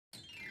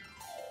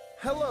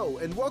Hello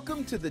and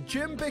welcome to the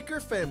Jim Baker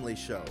Family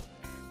Show.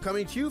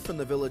 Coming to you from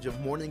the village of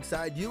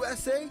Morningside,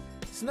 USA,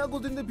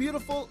 snuggled in the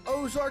beautiful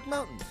Ozark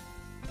Mountains.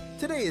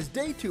 Today is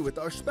day 2 with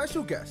our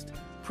special guest,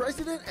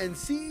 President and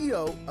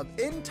CEO of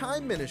End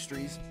Time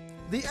Ministries,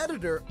 the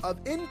editor of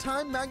End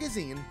Time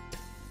Magazine,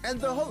 and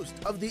the host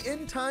of the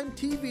End Time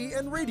TV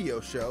and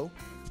radio show,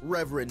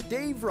 Reverend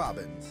Dave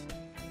Robbins.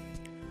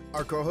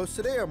 Our co-hosts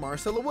today are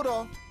Marcela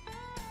Woodall,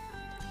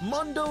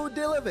 Mondo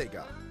de la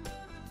Vega,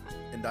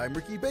 and I'm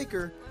Ricky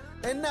Baker.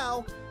 And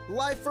now,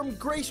 live from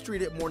Gray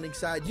Street at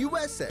Morningside,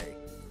 USA,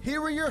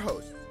 here are your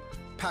hosts,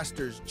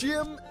 Pastors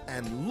Jim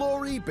and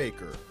Lori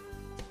Baker.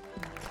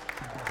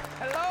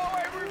 Hello,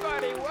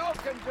 everybody.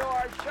 Welcome to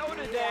our show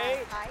today.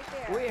 Yes, hi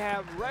there. We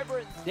have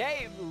Reverend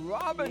Dave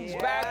Robbins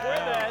back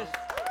with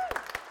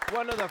us,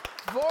 one of the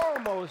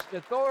foremost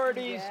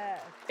authorities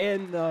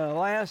in the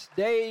last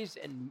days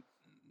and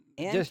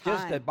just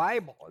the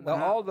Bible,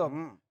 all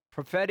the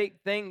prophetic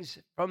things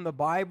from the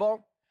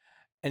Bible.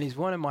 And he's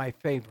one of my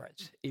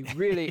favorites. He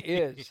really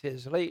is.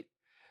 His late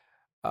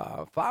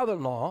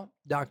father-in-law,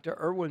 Dr.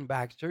 Erwin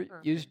Baxter,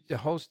 used to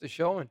host the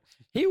show, and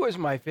he was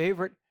my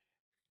favorite.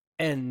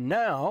 And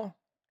now,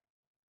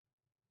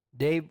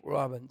 Dave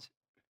Robbins,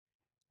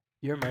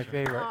 you're my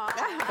favorite.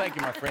 Thank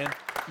you, my friend.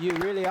 You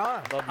really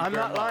are. I'm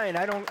not lying.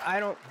 I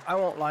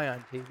won't lie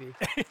on TV.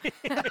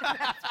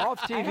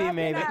 Off TV,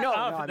 maybe. No,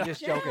 I'm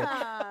just joking.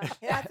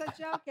 That's a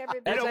joke,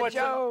 everybody. That's a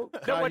joke.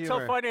 You know what's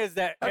so funny is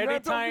that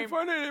anytime,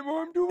 funny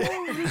anymore. I'm too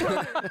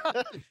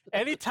old.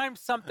 anytime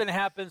something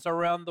happens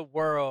around the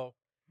world,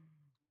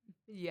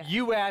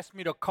 you ask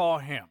me to call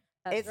him.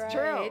 It's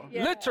true.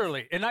 Yeah.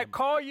 Literally. And I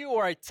call you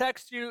or I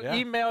text you,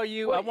 email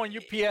you. Well, I want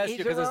UPS you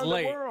because it's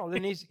late. The world,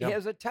 and he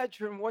has a touch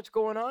from what's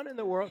going on in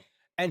the world.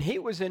 And he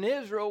was in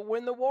Israel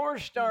when the war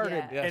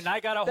started. Yes. And I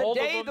got a hold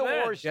of him the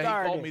war started.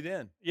 Yeah, he called me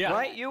then. Yeah.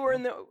 Right? You were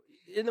in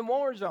the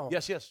war zone.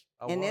 Yes.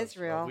 In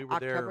Israel, we were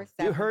October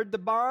 7th. You heard the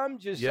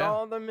bombs? You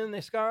saw them in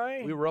the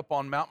sky? We were up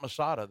on Mount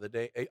Masada the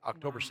day,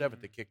 October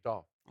 7th, it kicked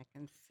off. I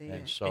can see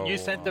And it. so, And you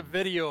sent the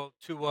video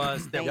to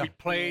us that we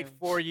played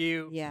for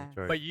you. Yeah. That's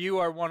right. But you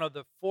are one of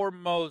the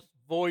foremost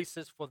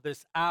voices for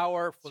this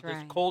hour, for That's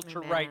this right.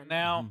 culture right Amen.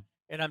 now.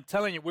 And I'm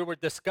telling you, we were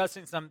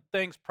discussing some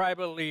things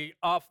privately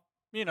off,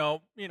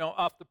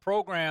 off the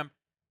program.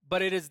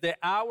 But it is the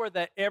hour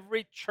that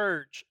every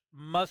church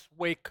must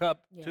wake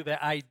up to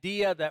the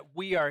idea that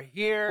we are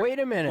here. Wait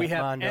a minute, we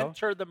have Mondo.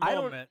 entered the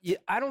moment.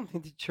 I don't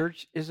think the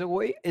church is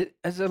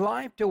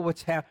alive to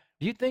what's happening.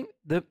 Do you think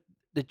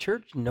the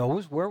church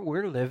knows where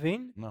we're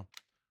living? No.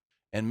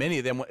 And many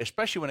of them,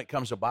 especially when it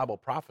comes to Bible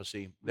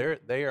prophecy,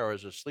 they are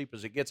as asleep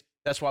as it gets.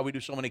 That's why we do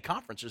so many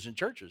conferences in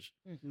churches,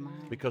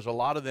 because a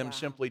lot of them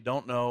simply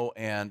don't know.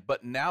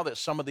 But now that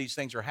some of these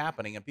things are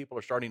happening and people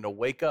are starting to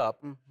wake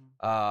up,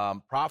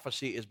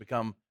 prophecy has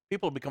become,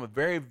 people have become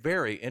very,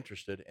 very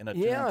interested in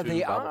attuned to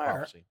they Bible are.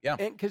 prophecy. Yeah,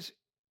 And because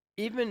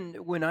even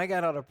when I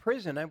got out of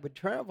prison, I would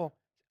travel,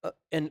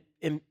 and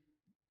It's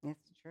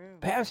true.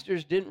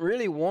 pastors didn't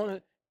really want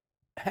to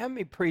have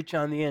me preach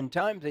on the end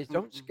times. They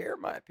don't scare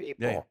my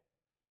people. Yeah.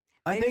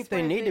 I think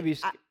they need to be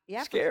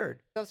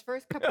scared. Those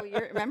first couple of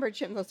years, remember,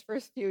 Jim, those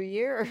first few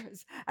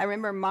years, I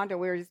remember, Mondo,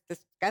 we were just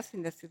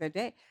discussing this the other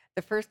day.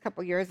 The first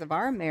couple of years of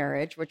our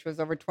marriage, which was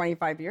over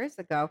 25 years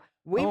ago,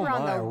 we were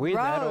on the are we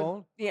that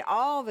road old?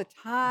 all the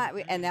time.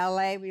 In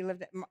L.A., we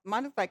lived,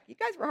 Mondo's like, you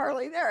guys were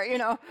hardly there,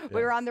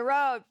 We were on the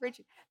road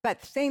preaching.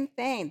 But same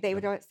thing, they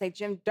would always say,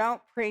 Jim,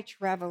 don't preach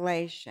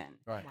Revelation.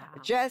 right. Wow.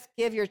 Just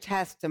give your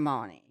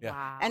testimony. Yeah.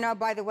 Wow. And oh,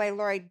 by the way,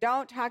 Lori,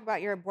 don't talk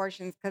about your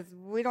abortions because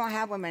we don't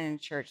have women in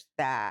church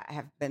that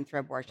have been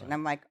through abortion. Right.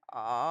 I'm like,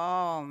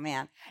 oh,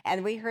 man.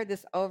 And we heard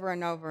this over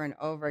and over and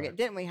over again,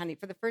 didn't we, honey,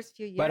 for the first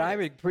few years? But I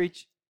would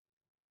preach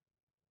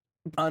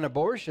on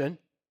abortion,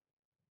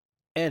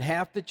 and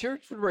half the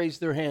church would raise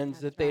their hands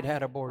that they'd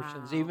had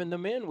abortions. Wow. Even the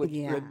men would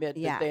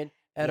admit that they'd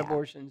had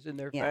abortions in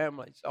their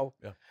family. So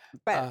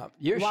But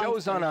your long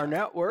show's on story our short.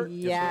 network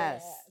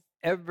Yes.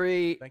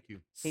 every Thank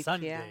you.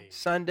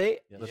 Sunday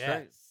That's Yes.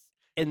 right.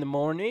 in the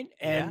morning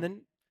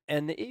and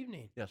the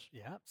evening. Yes.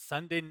 Yeah,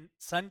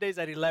 Sundays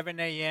at 11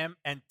 a.m.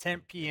 and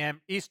 10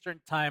 p.m.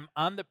 Eastern Time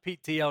on the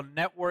PTL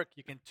Network.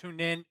 You can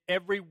tune in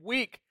every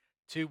week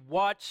to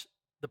watch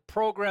the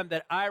program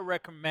that I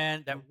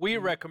recommend, that we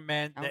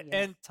recommend, the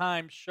End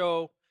Time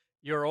Show.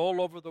 You're all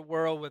over the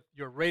world with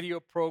your radio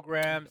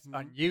programs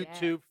on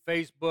YouTube,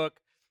 Facebook.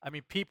 I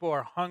mean, people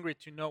are hungry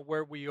to know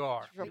where we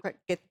are. Real quick,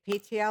 get the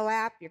PTL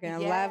app. You're going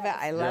to love it.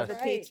 I love the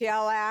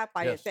PTL app.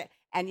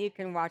 And you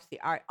can watch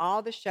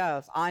all the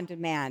shows on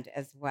demand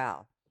as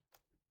well.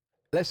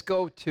 Let's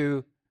go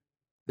to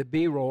the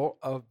B-roll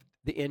of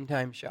the End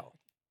Time Show.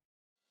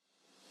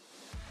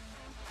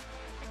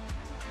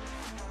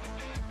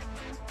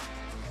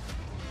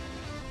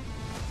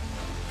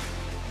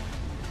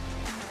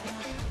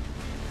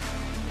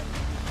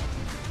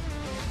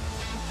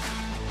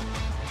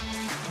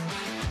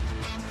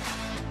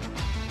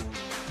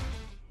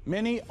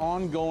 Many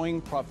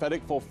ongoing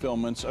prophetic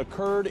fulfillments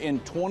occurred in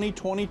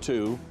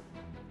 2022,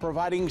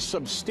 providing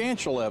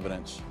substantial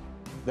evidence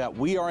that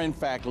we are in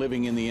fact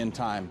living in the end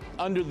time.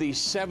 Under the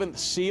seventh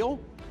seal,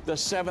 the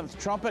seventh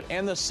trumpet,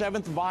 and the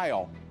seventh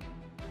vial,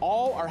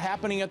 all are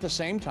happening at the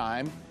same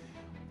time,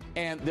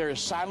 and there is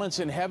silence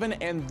in heaven,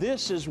 and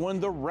this is when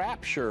the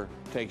rapture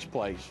takes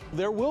place.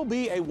 There will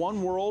be a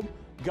one world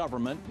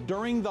government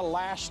during the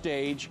last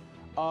stage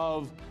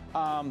of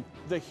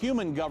the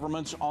human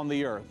governments on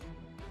the earth.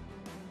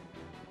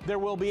 There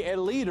will be a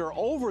leader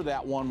over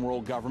that one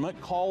world government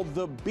called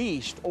the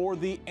beast or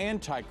the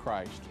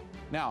Antichrist.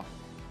 Now,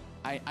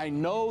 I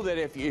know that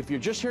if you're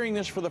just hearing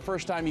this for the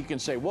first time, you can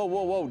say,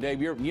 whoa,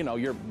 Dave,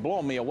 you're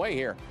blowing me away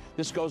here.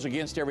 This goes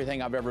against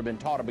everything I've ever been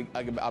taught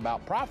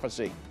about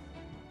prophecy.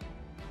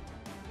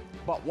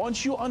 But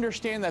once you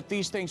understand that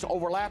these things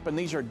overlap and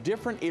these are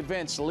different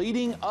events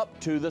leading up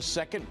to the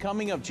second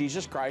coming of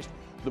Jesus Christ,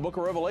 the book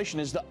of Revelation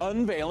is the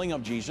unveiling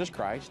of Jesus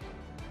Christ,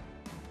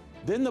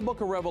 then the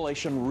book of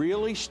Revelation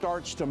really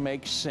starts to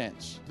make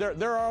sense.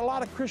 There are a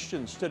lot of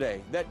Christians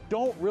today that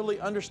don't really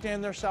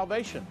understand their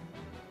salvation.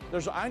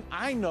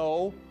 I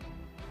know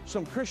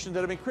some Christians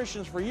that have been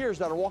Christians for years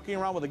that are walking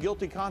around with a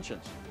guilty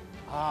conscience.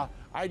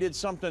 I did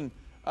something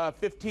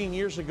 15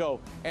 years ago,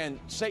 and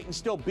Satan's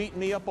still beating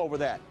me up over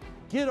that.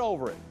 Get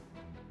over it.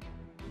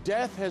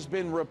 Death has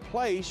been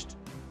replaced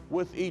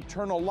with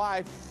eternal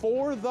life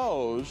for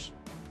those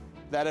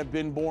that have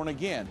been born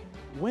again.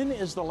 When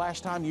is the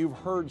last time you've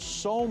heard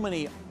so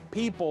many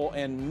people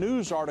and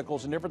news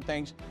articles and different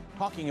things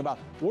talking about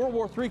World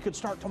War III could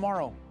start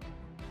tomorrow,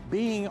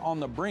 being on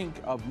the brink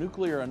of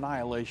nuclear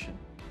annihilation?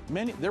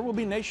 There will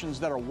be nations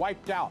that are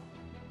wiped out,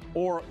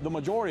 or the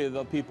majority of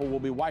the people will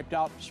be wiped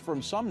out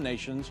from some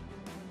nations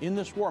in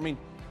this war. I mean,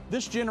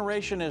 this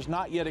generation has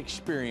not yet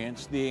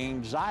experienced the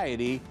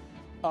anxiety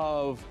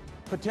of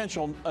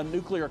potential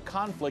nuclear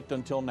conflict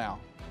until now.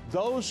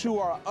 Those who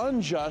are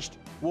unjust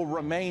will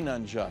remain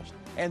unjust,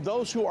 and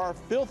those who are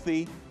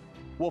filthy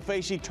will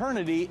face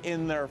eternity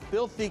in their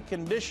filthy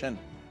condition.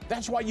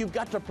 That's why you've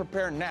got to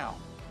prepare now.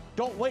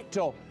 Don't wait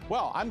till,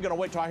 I'm going to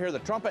wait till I hear the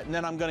trumpet and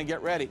then I'm going to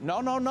get ready.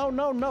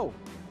 No.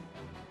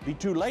 Be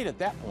too late at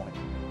that point.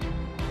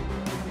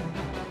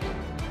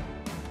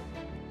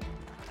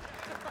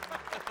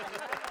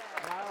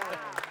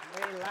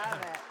 We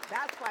love it.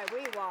 That's why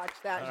we watch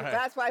that. Right.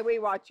 That's why we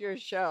watch your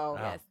show.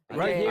 Yes.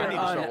 Right here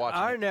on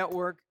our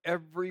network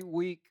every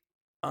week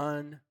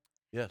on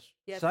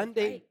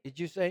Sunday, right. Did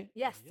you say?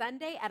 Yes,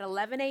 Sunday at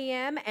 11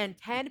 a.m. and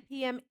 10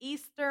 p.m.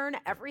 Eastern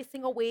every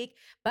single week.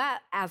 But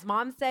as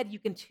Mom said, you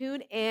can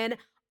tune in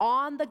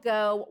on the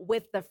go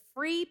with the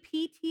free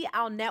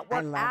PTL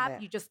Network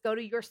app. You just go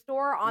to your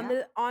store on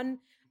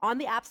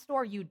the App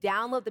Store. You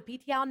download the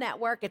PTL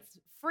Network. It's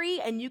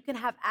free, and you can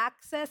have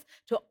access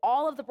to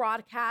all of the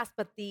broadcasts.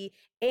 But the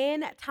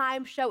In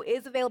Time show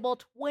is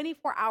available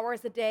 24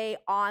 hours a day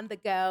on the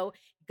go.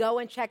 Go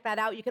and check that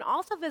out. You can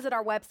also visit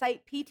our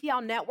website,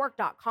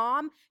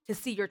 ptlnetwork.com, to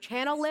see your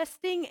channel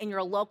listing in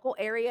your local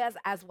areas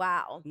as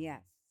well. Yes.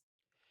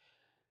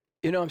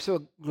 You know, I'm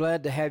so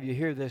glad to have you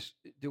here this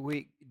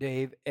week,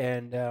 Dave.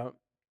 And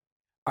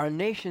our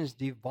nation's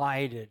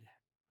divided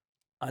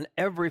on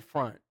every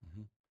front.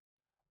 Mm-hmm.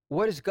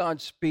 What is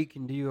God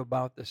speaking to you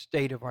about the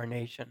state of our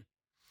nation?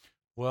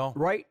 Well,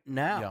 right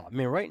now,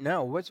 right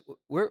now,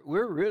 we're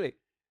really,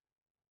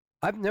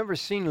 I've never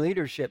seen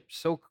leadership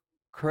so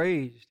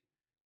crazed.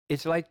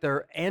 It's like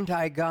they're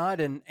anti-God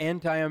and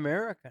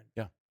anti-American.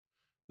 Yeah.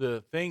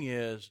 The thing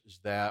is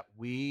that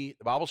the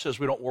Bible says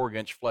we don't war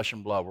against flesh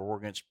and blood. We war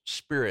against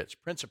spirits,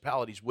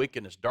 principalities,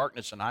 wickedness,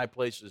 darkness in high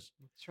places.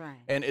 That's right.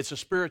 And it's a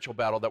spiritual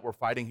battle that we're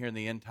fighting here in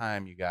the end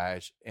time, you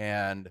guys.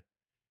 And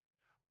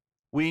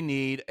we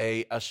need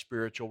a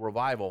spiritual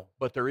revival.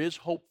 But there is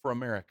hope for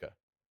America.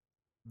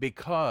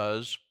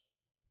 Because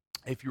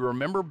if you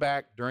remember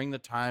back during the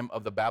time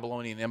of the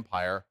Babylonian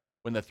Empire,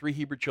 when the three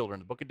Hebrew children,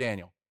 the book of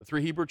Daniel, the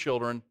three Hebrew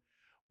children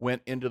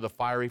went into the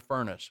fiery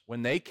furnace.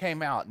 When they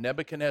came out,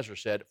 Nebuchadnezzar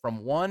said,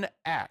 from one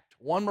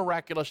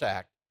miraculous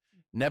act,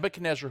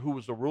 Nebuchadnezzar, who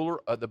was the ruler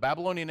of the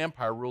Babylonian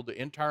Empire, ruled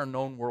the entire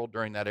known world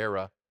during that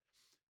era.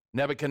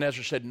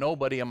 Nebuchadnezzar said,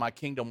 nobody in my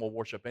kingdom will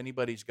worship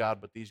anybody's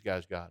God but these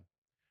guys' God.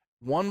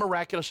 One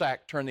miraculous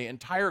act turned the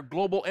entire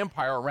global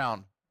empire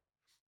around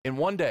in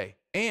one day.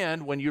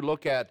 And when you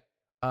look at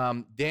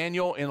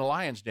Daniel in the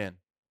lion's den,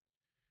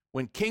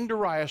 when King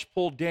Darius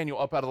pulled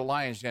Daniel up out of the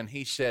lion's den,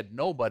 he said,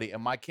 nobody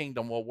in my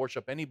kingdom will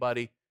worship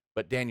anybody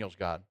but Daniel's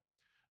God.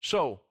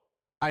 So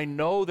I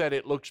know that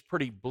it looks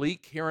pretty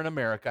bleak here in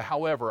America.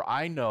 However,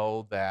 I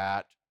know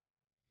that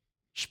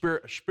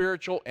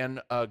spiritual and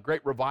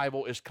great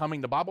revival is coming.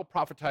 The Bible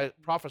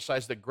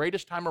prophesies the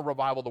greatest time of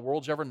revival the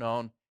world's ever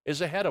known is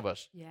ahead of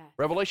us. Yes.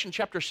 Revelation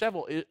chapter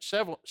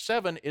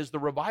 7 is the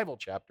revival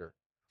chapter.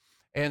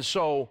 And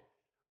so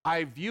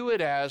I view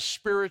it as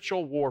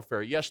spiritual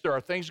warfare. Yes, there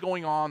are things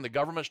going on. The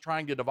government's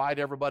trying to divide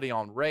everybody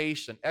on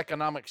race and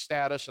economic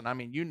status, and I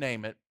mean, you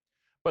name it.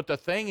 But the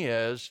thing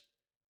is,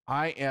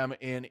 I am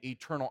an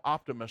eternal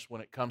optimist when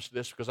it comes to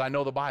this because I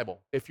know the Bible.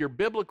 If you're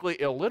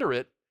biblically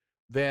illiterate,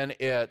 then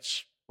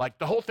it's like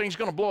the whole thing's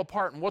going to blow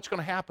apart and what's going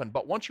to happen.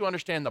 But once you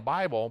understand the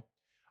Bible,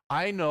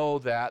 I know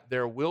that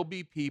there will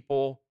be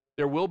people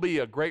there will be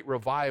a great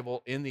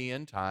revival in the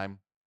end time.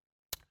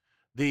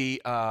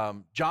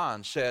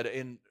 John said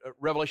in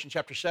Revelation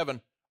chapter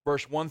 7,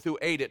 verse 1 through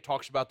 8, it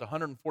talks about the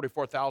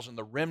 144,000,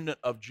 the remnant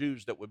of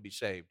Jews that would be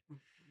saved.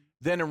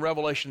 Then in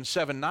Revelation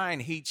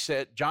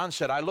 7:9, John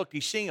said, I looked,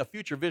 he's seeing a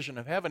future vision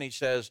of heaven. He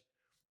says,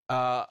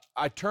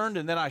 I turned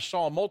and then I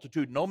saw a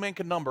multitude no man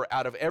could number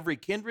out of every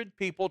kindred,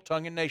 people,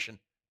 tongue, and nation.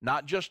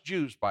 Not just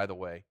Jews, by the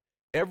way.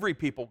 Every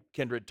people,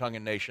 kindred, tongue,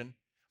 and nation.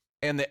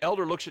 And the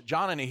elder looks at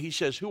John and he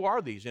says, who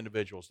are these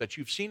individuals that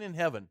you've seen in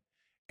heaven?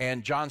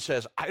 And John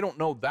says, I don't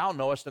know, thou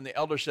knowest. And the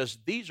elder says,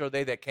 these are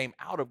they that came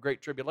out of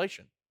great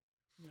tribulation.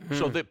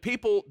 So the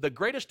people, the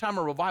greatest time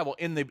of revival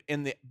in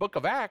the book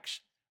of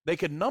Acts, they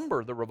could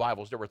number the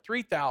revivals. There were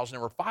 3,000,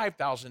 there were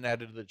 5,000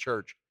 added to the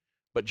church.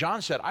 But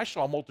John said, I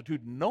saw a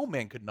multitude no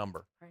man could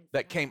number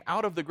that came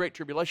out of the great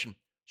tribulation.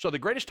 So the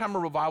greatest time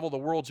of revival the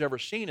world's ever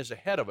seen is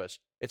ahead of us.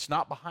 It's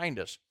not behind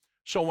us.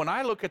 So when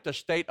I look at the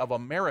state of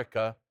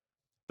America,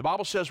 the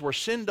Bible says where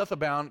sin doth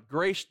abound,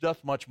 grace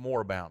doth much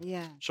more abound.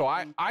 Yeah. So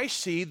I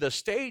see the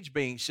stage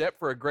being set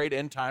for a great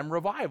end time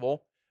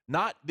revival,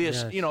 not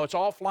this, it's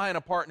all flying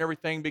apart and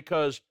everything,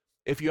 because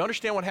if you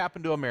understand what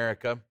happened to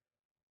America,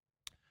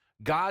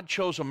 God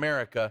chose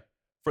America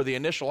for the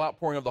initial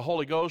outpouring of the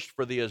Holy Ghost,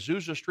 for the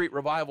Azusa Street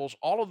revivals,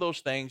 all of those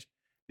things.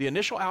 The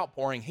initial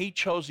outpouring, he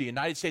chose the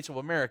United States of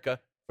America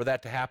for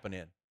that to happen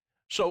in.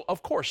 So,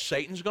 of course,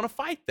 Satan's going to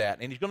fight that,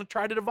 and he's going to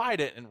try to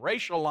divide it, and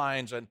racial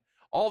lines, and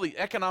all the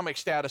economic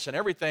status and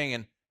everything,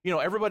 and,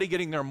 everybody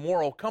getting their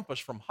moral compass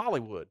from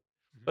Hollywood.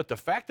 But the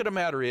fact of the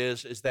matter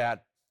is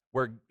that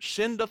where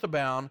sin doth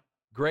abound,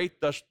 grace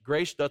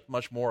doth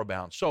much more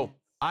abound. So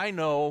I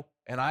know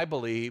and I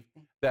believe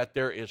that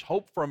there is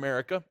hope for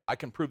America. I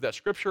can prove that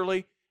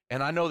scripturally,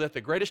 and I know that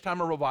the greatest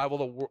time of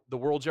revival the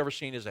world's ever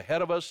seen is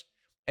ahead of us,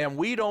 and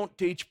we don't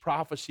teach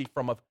prophecy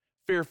from a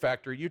fear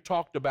factor. You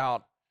talked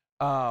about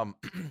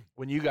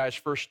when you guys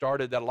first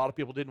started that a lot of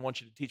people didn't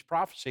want you to teach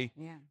prophecy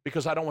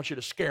because I don't want you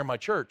to scare my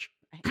church.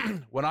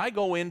 When I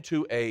go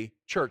into a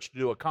church to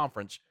do a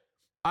conference,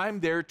 I'm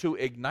there to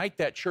ignite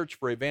that church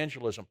for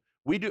evangelism.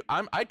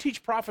 I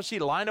teach prophecy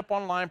line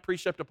upon line,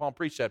 precept upon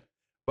precept,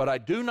 but I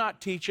do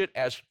not teach it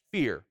as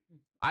fear.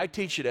 I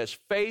teach it as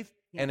faith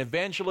and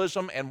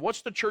evangelism. And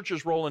what's the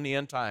church's role in the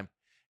end time?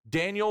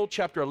 Daniel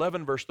chapter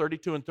 11, verse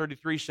 32 and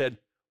 33 said,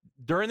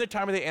 during the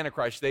time of the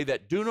Antichrist, they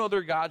that do know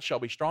their God shall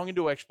be strong and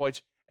do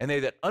exploits, and they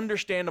that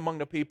understand among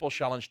the people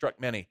shall instruct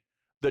many.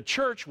 The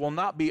church will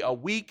not be a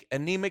weak,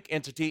 anemic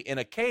entity in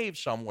a cave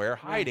somewhere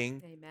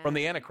hiding from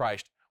the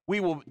Antichrist. We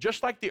will,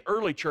 just like the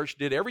early church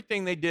did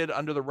everything they did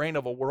under the reign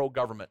of a world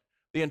government.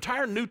 The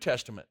entire New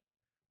Testament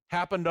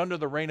happened under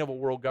the reign of a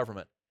world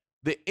government.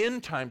 The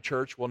end-time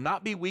church will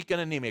not be weak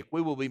and anemic.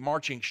 We will be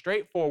marching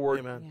straight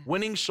forward,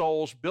 winning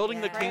souls,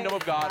 building the kingdom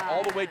of God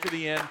all the way to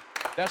the end.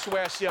 That's the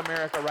way I see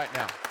America right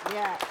now.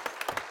 Yeah.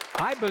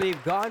 I believe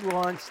God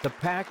wants to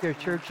pack their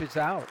churches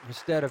out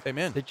instead of...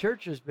 Amen. The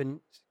church has been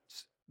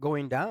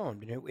going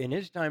down, and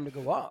it's time to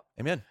go up.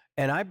 Amen.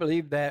 And I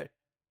believe that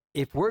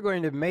if we're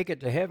going to make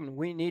it to heaven,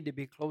 we need to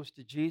be close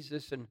to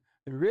Jesus and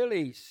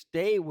really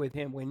stay with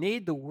him. We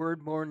need the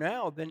word more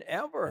now than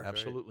ever.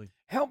 Absolutely.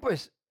 Help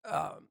us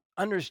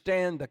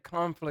understand the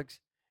conflicts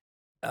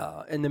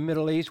in the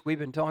Middle East. We've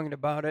been talking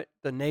about it,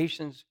 the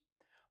nations.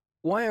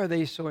 Why are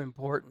they so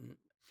important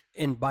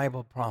in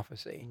Bible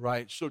prophecy?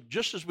 Right. So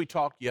just as we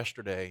talked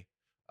yesterday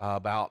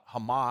about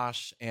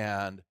Hamas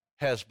and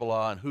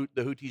Hezbollah and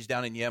the Houthis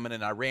down in Yemen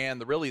and Iran,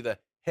 the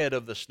head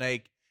of the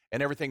snake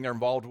and everything they're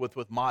involved with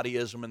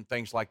Mahdiism and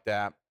things like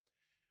that.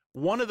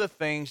 One of the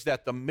things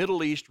that the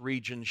Middle East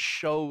region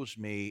shows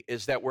me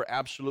is that we're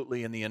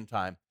absolutely in the end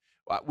time.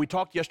 We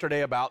talked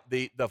yesterday about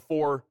the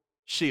four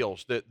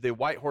seals, the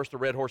white horse, the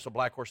red horse, the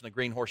black horse, and the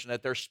green horse, and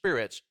that they're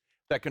spirits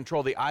that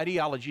control the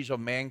ideologies of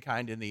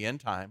mankind in the end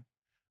time.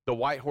 The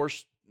white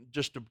horse,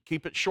 just to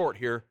keep it short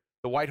here,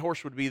 the white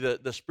horse would be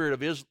the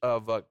spirit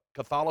of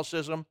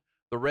Catholicism,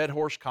 the red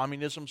horse,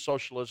 communism,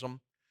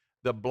 socialism,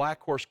 the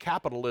black horse,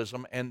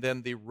 capitalism, and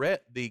then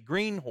the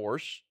green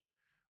horse,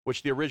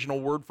 which the original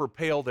word for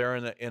pale there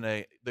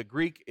the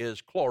Greek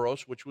is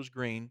chloros, which was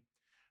green.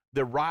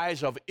 The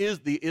rise of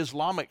the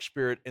Islamic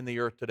spirit in the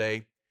earth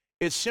today,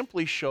 it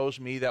simply shows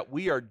me that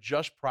we are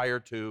just prior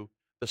to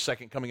the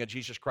second coming of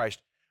Jesus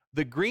Christ.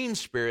 The green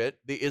spirit,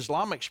 the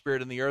Islamic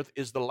spirit in the earth,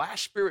 is the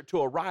last spirit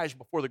to arise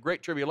before the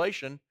Great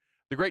Tribulation.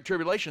 The Great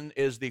Tribulation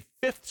is the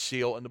fifth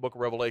seal in the book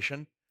of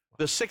Revelation.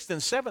 The sixth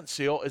and seventh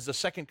seal is the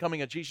second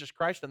coming of Jesus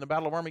Christ and the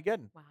Battle of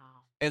Armageddon. Wow.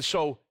 And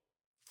so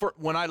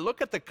when I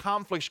look at the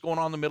conflicts going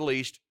on in the Middle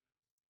East,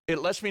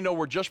 it lets me know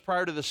we're just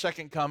prior to the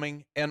second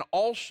coming. And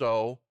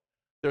also,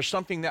 there's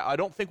something that I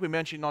don't think we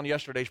mentioned on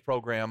yesterday's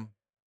program,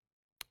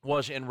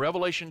 was in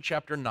Revelation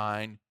chapter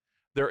 9,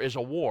 there is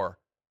a war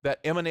that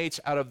emanates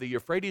out of the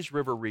Euphrates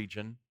River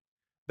region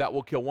that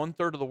will kill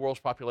 1/3 of the world's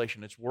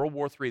population. It's World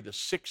War III, the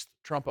sixth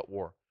trumpet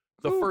war.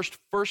 The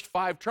first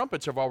five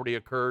trumpets have already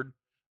occurred.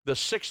 The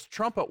sixth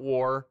trumpet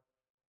war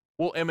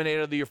will emanate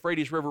out of the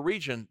Euphrates River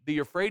region. The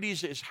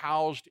Euphrates is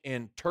housed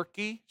in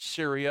Turkey,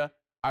 Syria,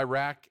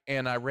 Iraq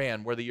and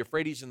Iran, where the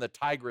Euphrates and the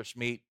Tigris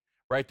meet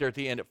right there at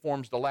the end. It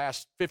forms the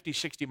last 50,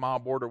 60-mile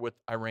border with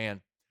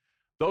Iran.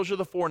 Those are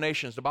the four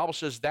nations. The Bible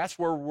says that's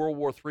where World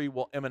War III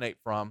will emanate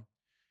from.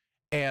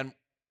 And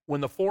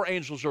when the four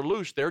angels are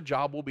loose, their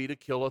job will be to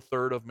kill a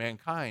third of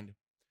mankind.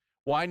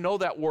 Well, I know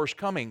that war's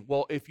coming.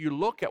 Well, if you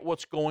look at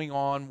what's going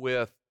on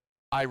with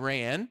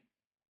Iran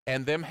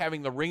and them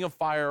having the ring of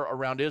fire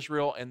around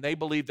Israel, and they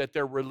believe that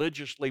they're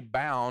religiously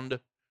bound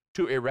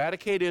to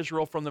eradicate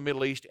Israel from the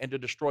Middle East and to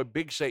destroy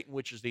Big Satan,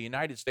 which is the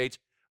United States.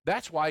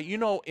 That's why,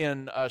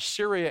 in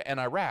Syria and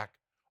Iraq,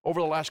 over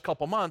the last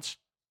couple months,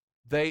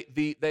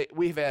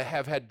 we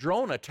have had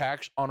drone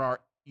attacks on our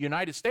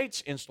United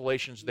States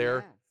installations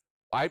there.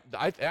 Yes.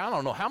 I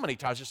don't know how many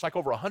times. It's like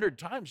over 100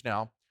 times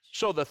now.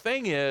 So the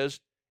thing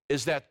is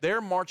that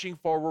they're marching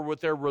forward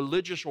with their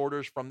religious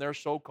orders from their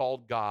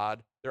so-called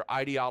God, their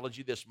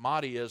ideology, this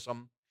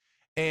Mahdiism,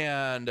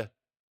 and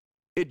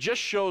it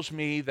just shows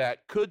me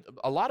that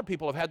a lot of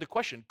people have had the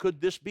question,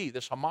 could this be,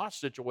 this Hamas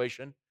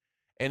situation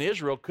in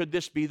Israel, could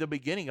this be the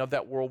beginning of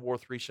that World War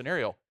III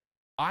scenario?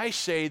 I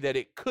say that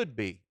it could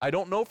be. I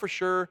don't know for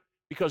sure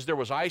because there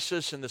was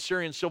ISIS and the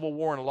Syrian civil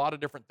war and a lot of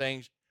different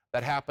things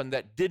that happened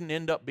that didn't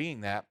end up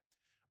being that.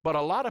 But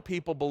a lot of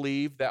people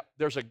believe that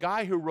there's a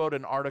guy who wrote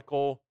an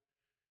article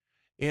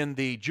in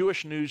the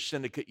Jewish News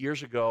Syndicate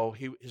years ago.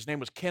 His name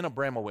was Ken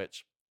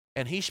Abramowitz,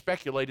 and he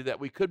speculated that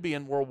we could be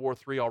in World War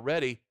III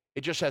already.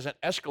 It just hasn't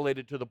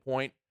escalated to the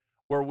point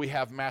where we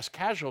have mass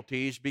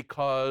casualties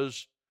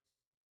because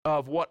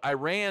of what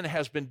Iran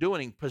has been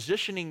doing,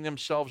 positioning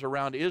themselves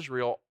around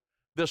Israel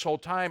this whole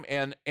time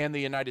and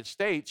the United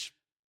States.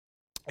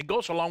 It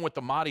goes along with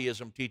the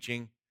Mahdiism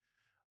teaching,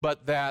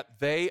 but that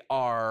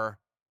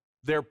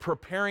they're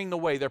preparing the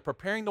way. They're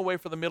preparing the way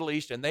for the Middle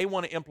East, and they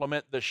want to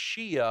implement the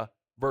Shia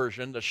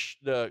version,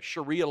 the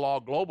Sharia law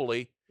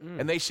globally,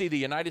 and they see the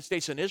United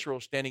States and Israel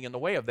standing in the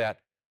way of that.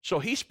 So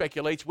he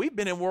speculates, we've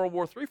been in World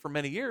War III for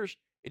many years.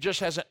 It just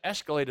hasn't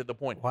escalated to the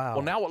point. Wow.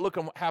 Well, now look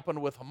at what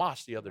happened with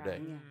Hamas the other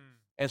day.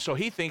 And so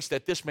he thinks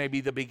that this may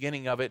be the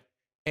beginning of it.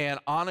 And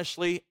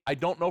honestly, I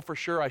don't know for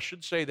sure. I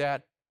should say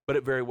that, but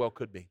it very well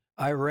could be.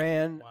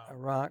 Iran,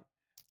 Iraq,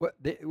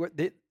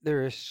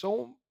 there is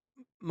so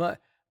much.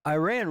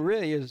 Iran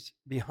really is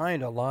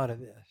behind a lot of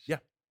this. Yeah,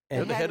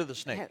 they're the head of the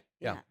snake.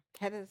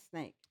 Head of the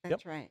snake.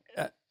 That's right.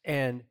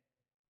 And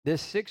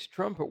this sixth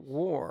trumpet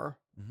war,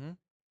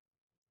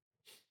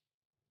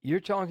 you're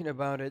talking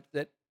about it,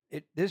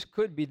 this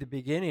could be the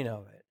beginning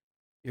of it,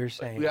 you're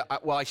saying. Yeah,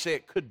 I say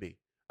it could be.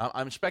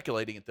 I'm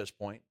speculating at this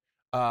point.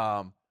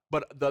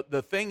 But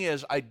the thing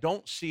is, I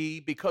don't see,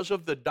 because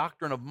of the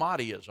doctrine of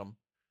Mahdiism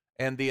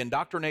and the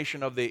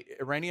indoctrination of the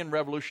Iranian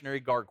Revolutionary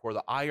Guard Corps,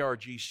 the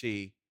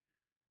IRGC,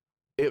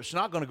 it's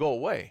not going to go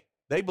away.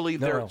 They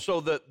believe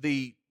so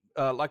the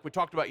like we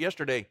talked about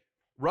yesterday,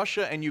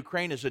 Russia and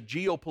Ukraine is a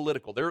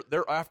geopolitical.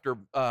 They're after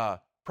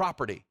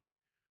property.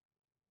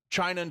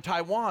 China and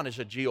Taiwan is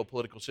a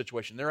geopolitical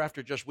situation. They're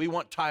after we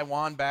want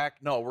Taiwan back.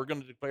 No, we're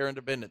going to declare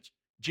independence.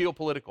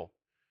 Geopolitical.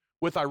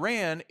 With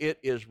Iran, it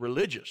is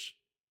religious.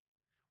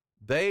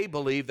 They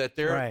believe that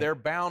they're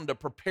bound to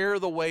prepare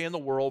the way in the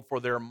world for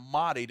their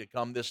Mahdi to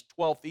come, this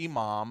 12th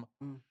Imam,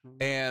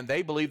 and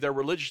they believe they're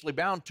religiously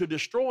bound to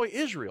destroy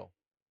Israel.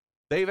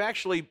 They've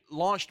actually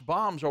launched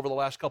bombs over the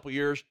last couple of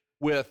years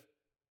with,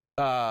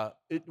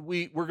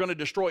 we're going to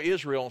destroy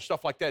Israel and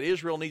stuff like that.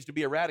 Israel needs to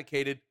be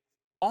eradicated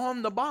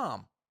on the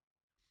bomb,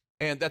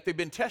 and that they've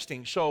been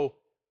testing. So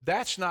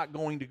that's not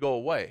going to go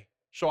away.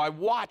 So I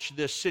watch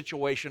this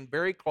situation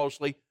very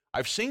closely.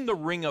 I've seen the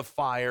ring of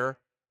fire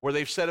where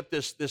they've set up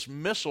this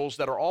missiles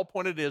that are all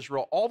pointed at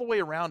Israel, all the way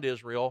around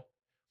Israel.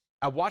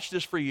 I've watched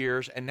this for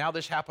years, and now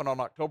this happened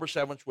on October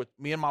 7th with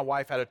me and my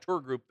wife had a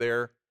tour group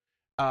there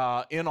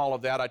in all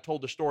of that. I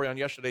told the story on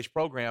yesterday's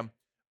program,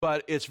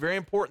 but it's very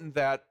important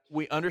that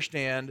we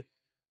understand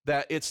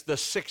that it's the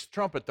sixth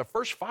trumpet. The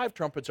first 5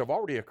 trumpets have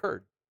already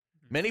occurred.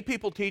 Many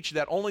people teach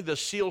that only the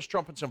seals,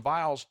 trumpets, and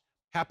vials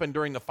happen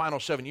during the final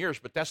 7 years,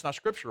 but that's not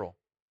scriptural.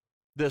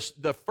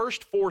 The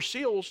first 4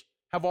 seals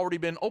have already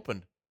been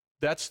opened.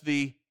 That's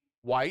the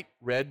white,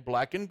 red,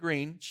 black, and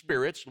green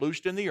spirits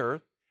loosed in the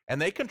earth,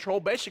 and they control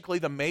basically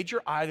the major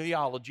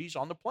ideologies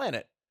on the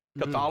planet.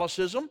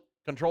 Catholicism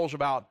has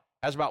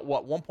about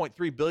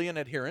 1.3 billion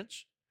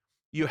adherents.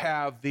 You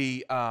have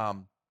the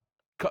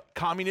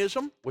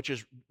communism, which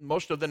is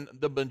most of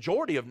the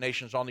majority of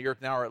nations on the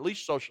earth now are at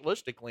least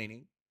socialistic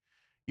leaning.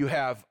 You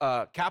have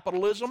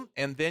capitalism,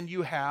 and then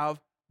you have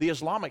the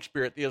Islamic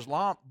spirit.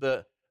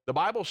 The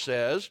Bible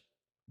says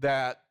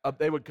that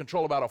they would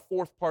control about a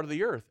 4th part of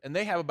the earth, and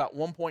they have about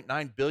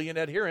 1.9 billion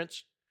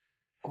adherents.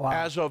 Wow.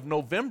 As of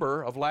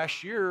November of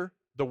last year,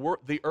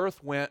 the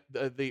Earth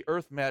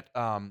met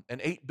an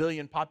 8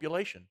 billion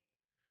population.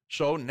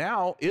 So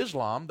now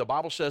Islam, the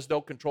Bible says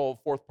they'll control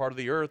a 4th part of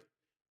the earth,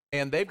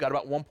 and they've got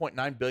about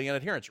 1.9 billion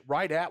adherents,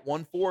 right at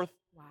 1/4.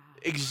 Wow.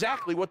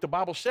 Exactly what the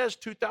Bible says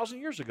 2,000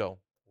 years ago.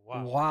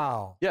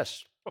 Wow.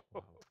 Yes.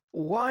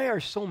 Why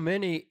are so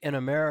many in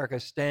America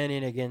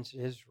standing against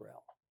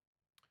Israel?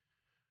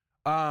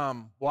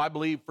 Well, I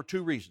believe for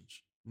 2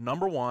 reasons.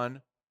 Number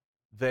one,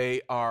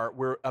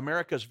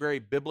 America's very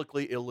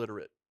biblically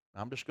illiterate.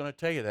 I'm just going to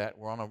tell you that.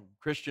 We're on a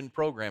Christian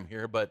program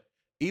here, but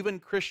even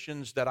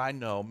Christians that I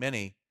know,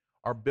 many,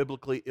 are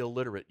biblically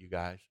illiterate, you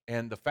guys.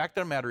 And the fact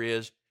of the matter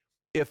is,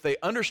 if they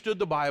understood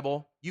the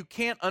Bible, you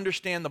can't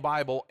understand the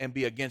Bible and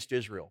be against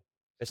Israel.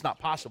 It's not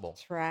possible.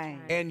 That's right.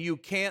 And you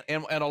can't,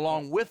 and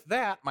along with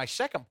that, my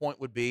second point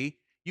would be,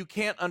 you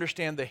can't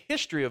understand the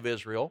history of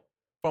Israel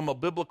from a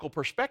biblical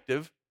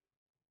perspective,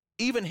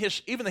 even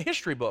the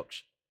history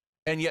books,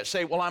 and yet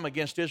say, well, I'm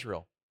against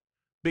Israel.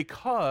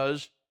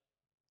 Because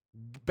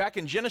back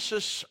in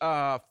Genesis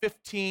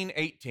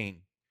 15:18,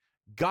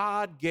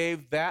 God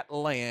gave that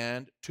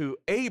land to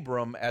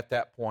Abram at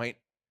that point.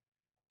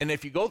 And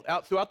if you go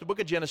out throughout the book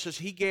of Genesis,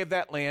 he gave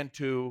that land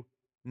to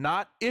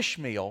not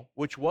Ishmael,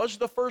 which was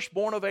the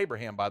firstborn of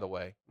Abraham, by the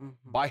way,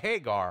 by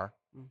Hagar,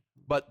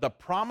 but the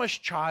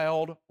promised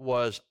child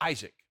was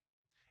Isaac.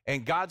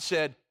 And God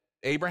said,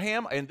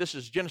 Abraham, and this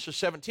is Genesis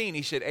 17,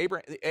 he said,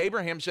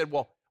 Abraham said,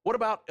 well, what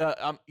about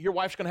your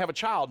wife's going to have a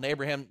child? And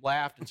Abraham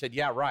laughed and said,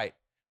 yeah, right.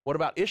 What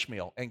about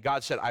Ishmael? And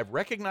God said, I've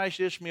recognized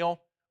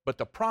Ishmael, but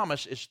the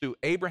promise is through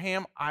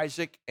Abraham,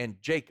 Isaac,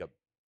 and Jacob,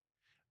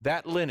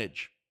 that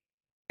lineage.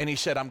 And he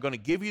said, I'm going to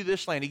give you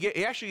this land.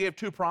 He actually gave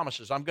two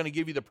promises. I'm going to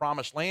give you the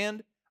promised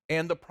land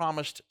and the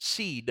promised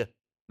seed,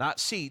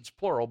 not seeds,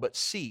 plural, but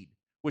seed,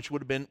 which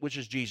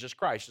is Jesus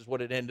Christ, is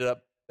what it ended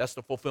up. That's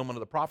the fulfillment of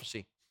the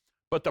prophecy.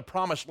 But the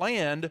promised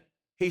land,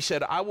 he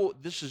said,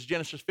 this is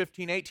Genesis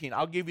 15:18,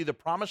 I'll give you the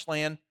promised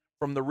land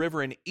from the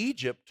river in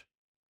Egypt.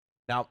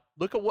 Now,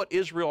 look at what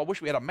Israel, I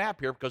wish we had a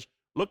map here, because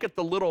look at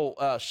the little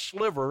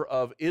sliver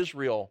of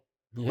Israel.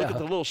 Yeah. Look at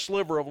the little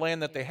sliver of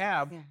land that they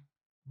have. Yeah.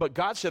 But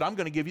God said, I'm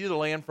going to give you the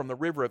land from the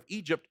river of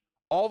Egypt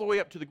all the way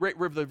up to the great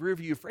river, the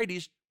river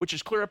Euphrates, which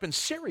is clear up in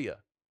Syria.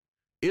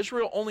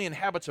 Israel only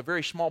inhabits a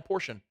very small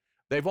portion.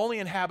 They've only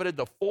inhabited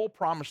the full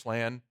promised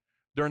land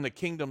during the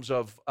kingdoms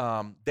of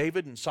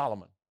David and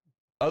Solomon.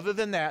 Other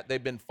than that,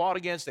 they've been fought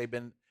against. They've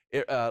been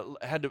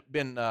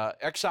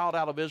exiled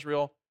out of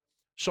Israel.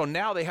 So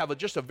now they have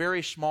just a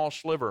very small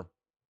sliver.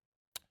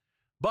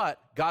 But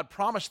God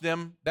promised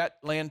them that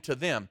land to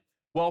them.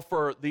 Well,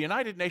 for the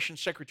United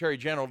Nations Secretary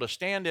General to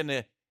stand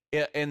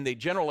in the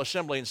General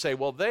Assembly and say,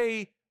 well,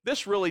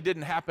 this really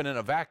didn't happen in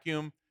a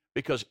vacuum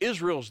because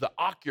Israel's the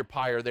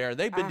occupier there, and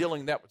they've been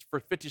dealing with that for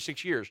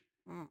 56 years.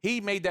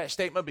 He made that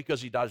statement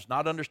because he does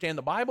not understand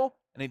the Bible,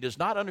 and he does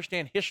not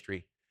understand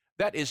history.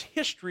 That is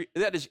history.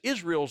 That is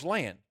Israel's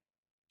land,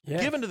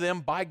 given to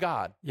them by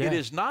God. It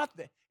is not.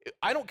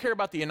 I don't care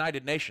about the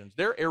United Nations.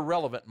 They're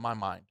irrelevant in my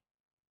mind.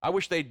 I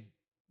wish they'd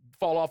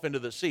fall off into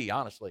the sea,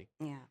 honestly.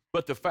 Yeah.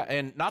 But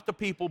and not the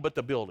people, but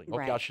the building. Okay,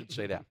 right. I should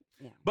say that.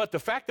 Yeah. But the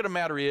fact of the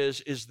matter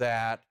is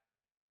that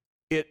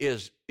it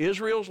is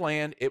Israel's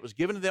land. It was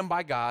given to them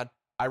by God.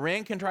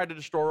 Iran can try to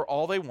destroy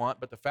all they want,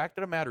 but the fact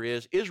of the matter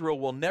is Israel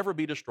will never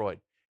be destroyed.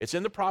 It's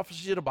in the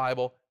prophecies of the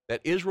Bible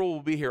that Israel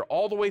will be here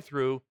all the way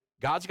through.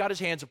 God's got his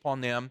hands upon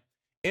them.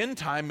 End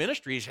time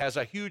ministries has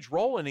a huge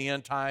role in the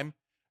end time,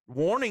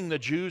 warning the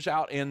Jews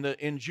out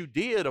in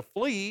Judea to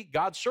flee.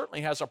 God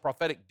certainly has a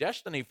prophetic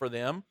destiny for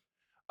them.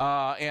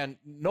 And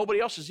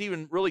nobody else is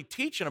even really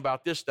teaching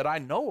about this that I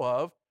know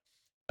of.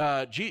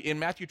 In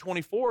Matthew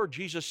 24,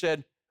 Jesus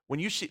said,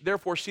 when you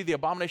therefore see the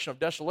abomination of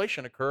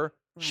desolation occur,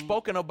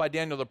 spoken of by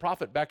Daniel the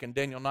prophet back in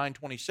Daniel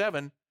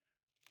 9:27,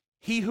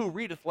 he who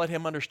readeth, let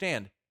him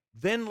understand.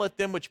 Then let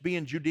them which be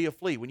in Judea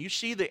flee. When you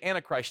see the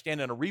Antichrist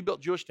stand in a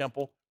rebuilt Jewish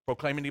temple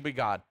proclaiming to be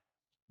God,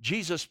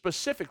 Jesus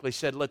specifically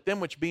said, let them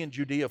which be in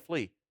Judea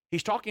flee.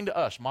 He's talking to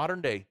us,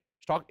 modern day.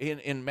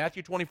 In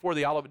Matthew 24,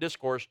 the Olivet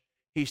Discourse,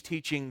 he's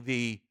teaching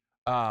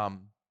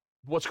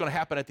what's going to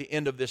happen at the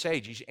end of this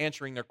age. He's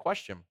answering their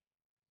question.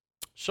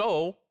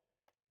 So,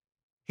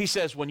 he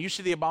says, when you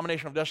see the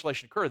abomination of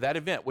desolation occur, that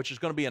event, which is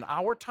going to be in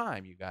our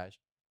time, you guys,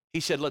 he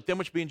said, let them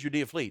which be in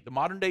Judea flee. The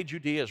modern day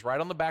Judea is right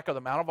on the back of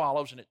the Mount of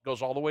Olives, and it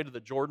goes all the way to the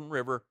Jordan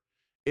River.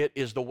 It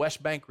is the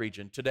West Bank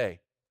region today.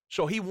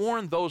 So he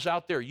warned those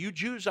out there, you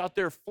Jews out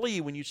there, flee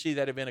when you see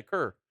that event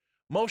occur.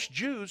 Most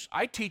Jews,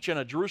 I teach in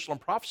a Jerusalem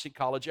Prophecy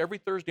College every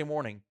Thursday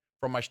morning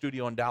from my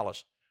studio in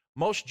Dallas.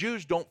 Most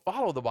Jews don't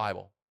follow the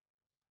Bible.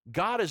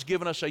 God has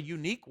given us a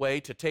unique way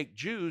to take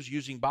Jews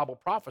using Bible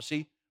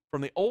prophecy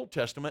from the Old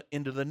Testament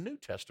into the New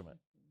Testament.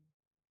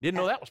 Didn't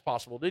know that was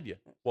possible, did you?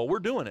 Well, we're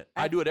doing it.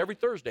 I do it every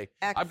Thursday.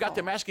 Excellent. I've got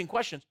them asking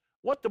questions.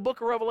 What the book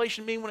of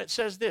Revelation mean when it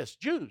says this?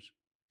 Jews.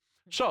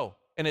 So,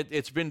 and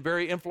it's been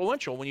very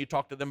influential when you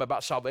talk to them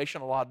about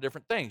salvation, a lot of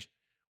different things.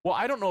 Well,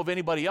 I don't know of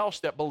anybody else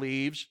that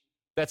believes,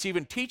 that's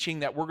even teaching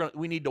that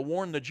we need to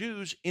warn the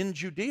Jews in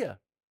Judea.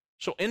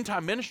 So End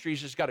Time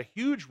Ministries has got a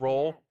huge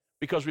role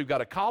because we've got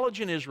a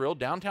college in Israel,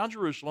 downtown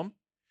Jerusalem,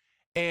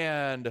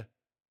 and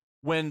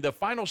when the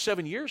final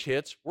 7 years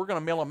hits, we're going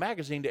to mail a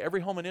magazine to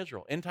every home in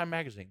Israel, End Time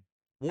Magazine,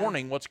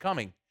 warning what's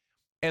coming.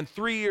 And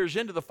 3 years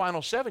into the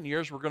final 7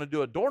 years, we're going to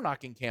do a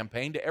door-knocking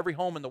campaign to every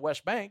home in the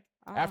West Bank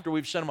after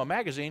we've sent them a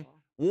magazine,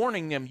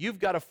 warning them, you've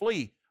got to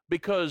flee,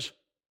 because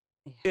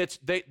It's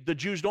the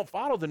Jews don't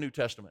follow the New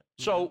Testament.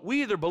 So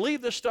we either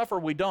believe this stuff or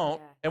we don't.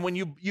 Yeah. And when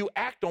you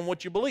act on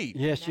what you believe.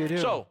 Yes, you do.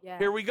 So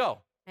here we go.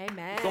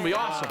 Amen. It's going to be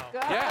awesome.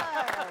 Good.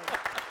 Yeah.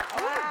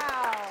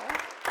 Wow.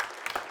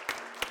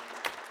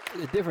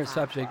 A different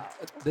subject.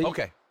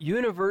 The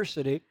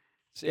universities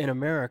in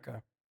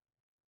America,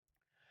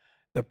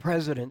 the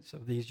presidents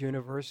of these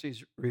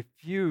universities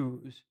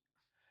refuse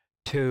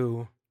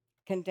to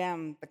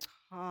Condemn the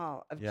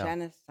call of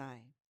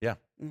genocide. Yeah.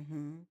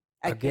 Mm-hmm.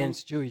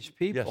 against Jewish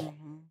people. Yes.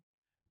 Mm-hmm.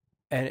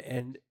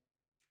 And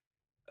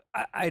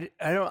I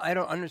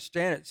don't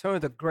understand it. Some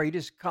of the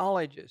greatest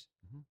colleges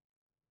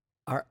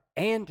are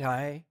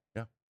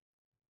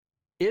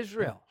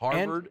anti-Israel.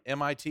 Harvard,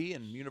 MIT,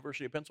 and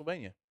University of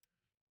Pennsylvania.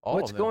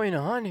 What's going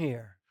on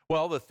here?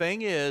 Well, the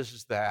thing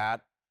is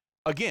that,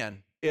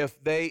 again, if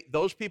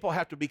those people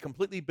have to be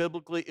completely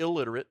biblically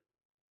illiterate,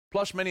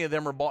 plus many of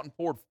them are bought and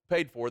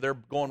paid for. They're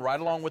going right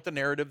along with the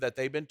narrative that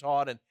they've been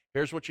taught, and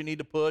here's what you need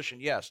to push.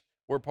 And yes,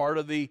 we're part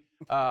of this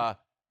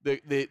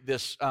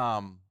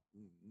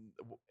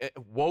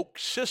woke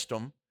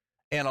system,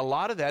 and a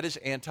lot of that is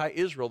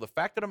anti-Israel. The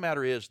fact of the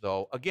matter is,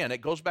 though, again, it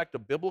goes back to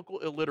biblical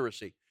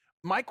illiteracy.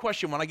 My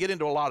question, when I get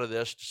into a lot of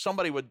this,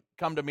 somebody would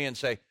come to me and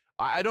say,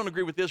 I don't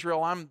agree with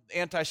Israel, I'm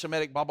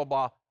anti-Semitic, blah, blah,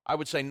 blah. I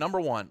would say,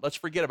 number one, let's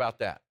forget about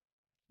that.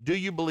 Do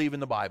you believe in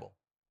the Bible?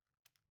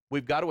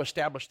 We've got to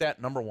establish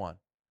that, number one.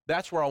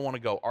 That's where I want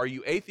to go. Are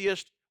you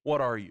atheist?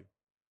 What are you?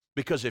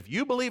 Because if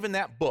you believe in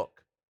that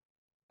book,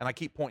 and I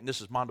keep pointing,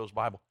 this is Mondo's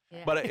Bible,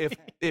 but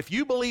if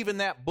you believe in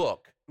that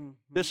book,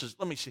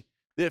 let me see,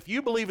 if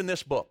you believe in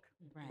this book,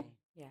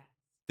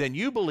 then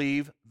you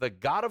believe the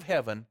God of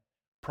heaven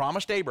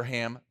promised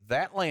Abraham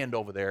that land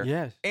over there.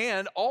 Yes.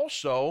 And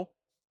also,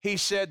 he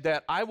said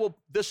that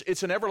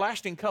it's an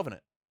everlasting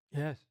covenant.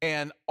 Yes.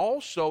 And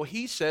also,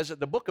 he says that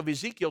the book of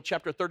Ezekiel,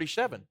 chapter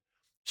 37,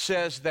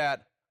 says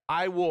that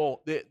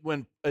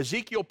when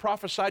Ezekiel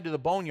prophesied to the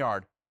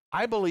boneyard,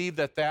 I believe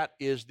that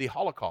is the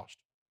Holocaust.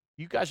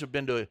 You guys have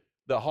been to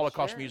the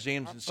Holocaust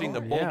museums and seen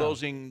the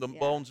bulldozing the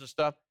bones and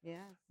stuff. Yeah.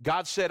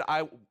 God said,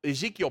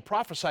 Ezekiel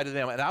prophesied to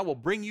them, and I will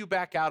bring you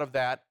back out of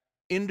that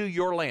into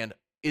your land.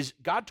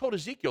 God told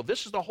Ezekiel,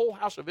 this is the whole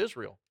house of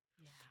Israel.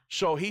 Yeah.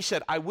 So he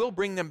said, I will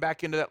bring them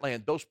back into that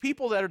land. Those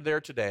people that are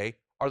there today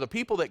are the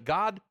people that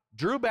God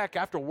drew back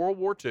after World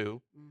War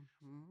II.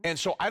 And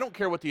so I don't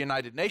care what the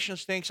United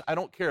Nations thinks. I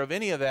don't care of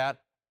any of that.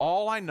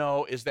 All I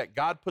know is that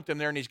God put them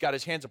there and he's got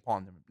his hands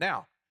upon them.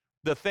 Now,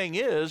 the thing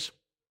is,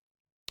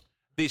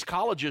 these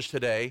colleges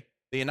today,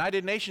 the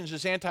United Nations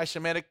is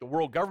anti-Semitic, the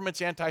world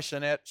government's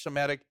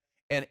anti-Semitic,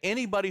 and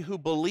anybody who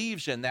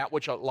believes in that,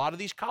 which a lot of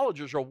these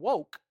colleges are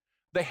woke,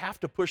 they have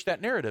to push that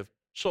narrative.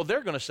 So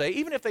they're going to say,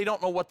 even if they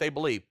don't know what they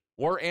believe,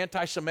 we're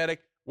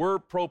anti-Semitic, we're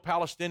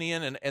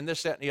pro-Palestinian, and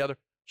this, that, and the other.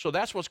 So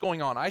that's what's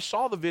going on. I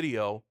saw the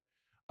video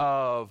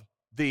of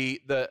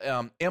the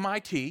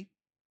MIT,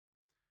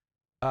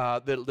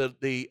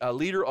 the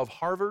leader of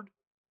Harvard,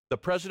 the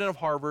president of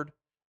Harvard,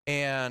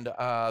 and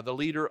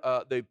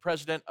the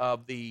president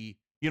of the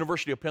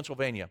University of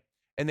Pennsylvania.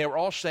 And they were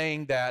all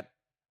saying that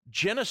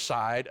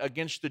genocide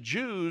against the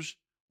Jews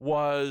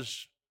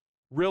was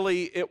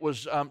really,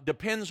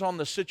 depends on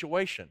the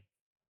situation.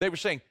 They were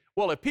saying,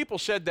 well, if people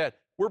said that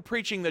we're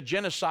preaching the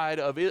genocide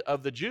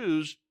of the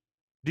Jews,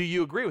 do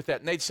you agree with that?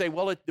 And they'd say,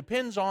 well, it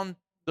depends on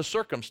the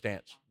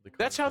circumstance.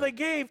 That's how they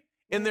gave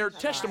in their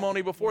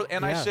testimony before.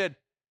 And I said,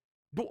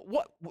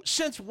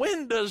 since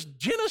when does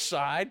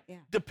genocide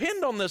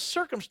depend on the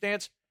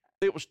circumstance?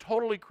 It was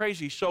totally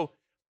crazy. So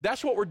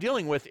that's what we're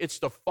dealing with. It's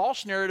the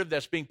false narrative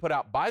that's being put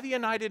out by the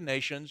United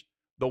Nations,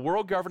 the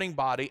world governing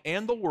body,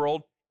 and the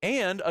world.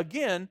 And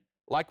again,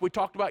 like we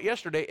talked about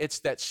yesterday, it's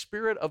that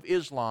spirit of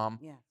Islam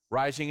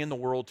rising in the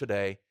world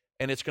today,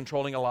 and it's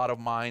controlling a lot of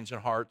minds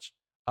and hearts.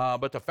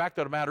 But the fact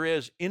of the matter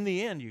is, in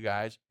the end, you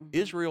guys,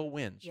 Israel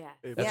wins. Yes.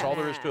 That's all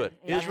there is to it.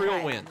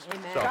 Israel wins.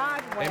 Amen. So,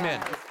 God wins.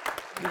 amen.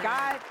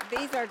 God,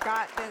 these are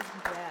God.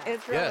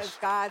 Israel is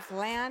God's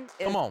land.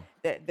 Come on.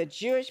 The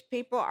Jewish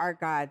people are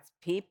God's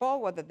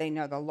people, whether they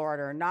know the Lord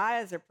or not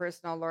as their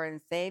personal Lord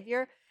and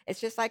Savior. It's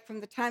just like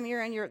from the time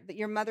you're in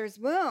your mother's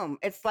womb.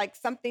 It's like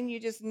something you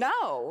just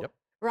know,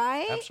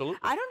 right? Absolutely.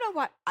 I don't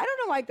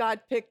know why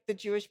God picked the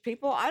Jewish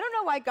people. I don't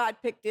know why God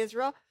picked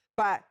Israel,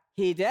 but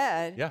He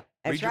did. Yeah.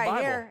 It's Read your right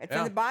Bible. here. It's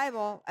in the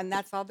Bible, and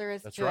that's all there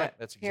is That's to right. it.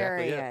 That's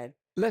exactly it. Period.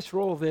 Let's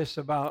roll this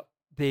about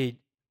the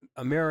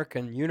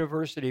American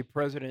university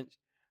presidents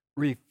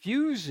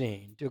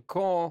refusing to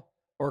call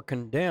or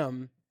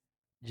condemn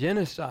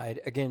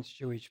genocide against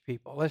Jewish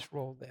people. Let's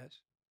roll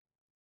this.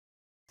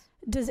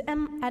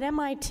 At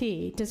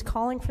MIT, does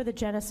calling for the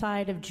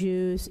genocide of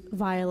Jews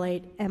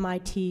violate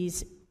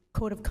MIT's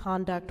code of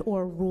conduct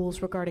or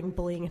rules regarding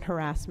bullying and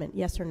harassment?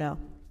 Yes or no?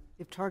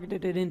 If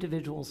targeted at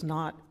individuals,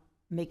 not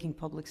making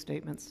public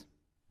statements.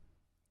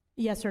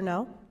 Yes or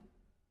no?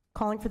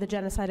 Calling for the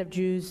genocide of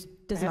Jews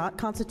does not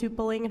constitute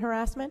bullying and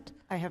harassment?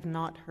 I have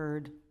not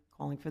heard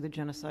calling for the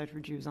genocide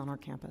for Jews on our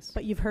campus.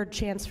 But you've heard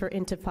chants for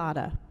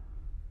intifada.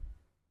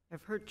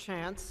 I've heard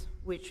chants,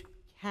 which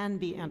can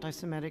be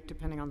anti-Semitic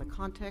depending on the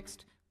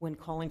context, when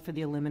calling for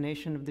the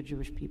elimination of the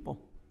Jewish people.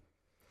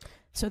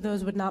 So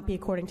those would not be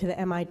according to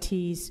the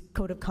MIT's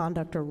Code of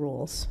Conduct or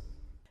rules.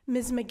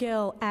 Ms.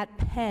 McGill, at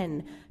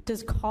Penn,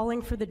 does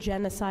calling for the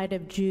genocide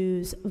of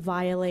Jews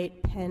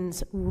violate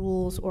Penn's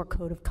rules or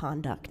code of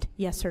conduct?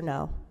 Yes or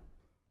no?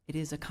 It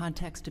is a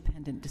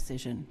context-dependent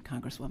decision,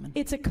 Congresswoman.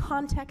 It's a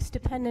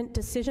context-dependent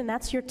decision.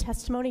 That's your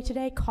testimony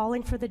today.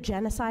 Calling for the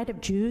genocide of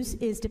Jews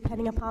is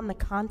depending upon the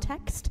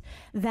context.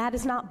 That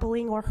is not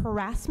bullying or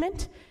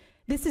harassment.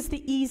 This is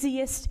the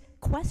easiest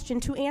question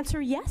to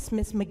answer yes,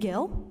 Ms.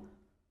 McGill.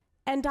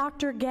 And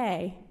Dr.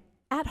 Gay,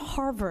 at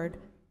Harvard,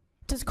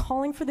 does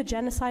calling for the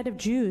genocide of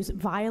Jews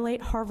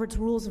violate Harvard's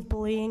rules of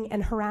bullying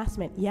and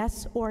harassment?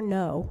 Yes or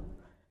no?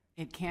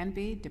 It can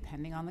be,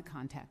 depending on the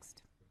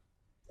context.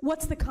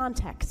 What's the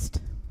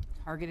context?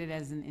 Targeted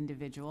as an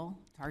individual,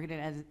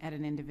 at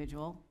an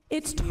individual.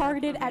 It's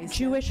targeted at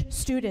Jewish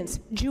students,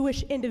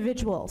 Jewish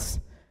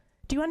individuals.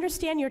 Do you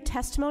understand your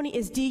testimony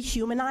is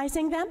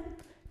dehumanizing them?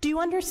 Do you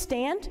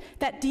understand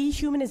that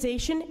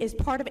dehumanization is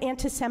part of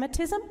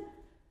anti-Semitism?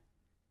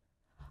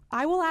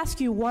 I will ask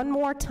you one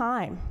more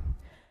time.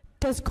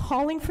 Does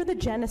calling for the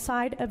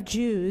genocide of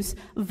Jews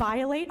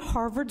violate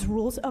Harvard's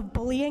rules of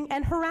bullying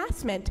and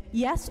harassment?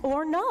 Yes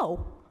or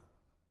no?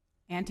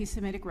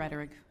 Anti-Semitic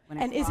rhetoric.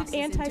 And is it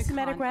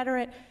anti-Semitic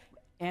rhetoric?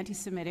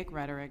 Anti-Semitic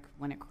rhetoric,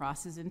 when it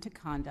crosses into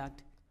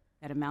conduct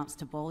that amounts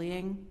to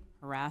bullying,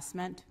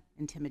 harassment,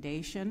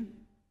 intimidation,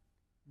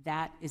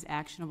 that is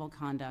actionable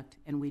conduct,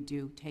 and we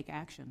do take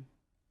action.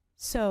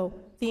 So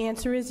the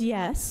answer is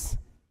yes,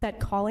 that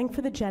calling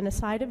for the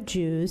genocide of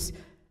Jews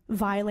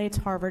violates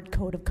Harvard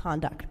Code of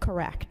Conduct,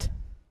 correct?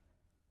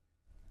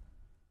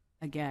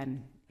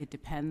 Again, it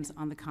depends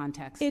on the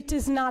context. It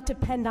does not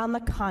depend on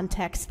the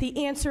context.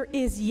 The answer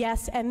is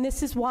yes, and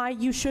this is why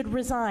you should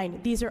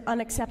resign. These are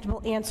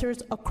unacceptable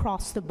answers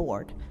across the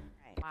board.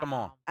 Wow. Come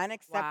on.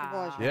 Unacceptable.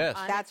 Wow. Yes.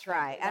 That's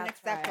right. That's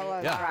Unacceptable right.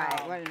 is Yeah.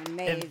 right. What an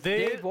amazing. And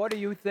Dave, what do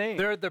you think?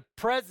 They're the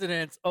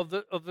presidents of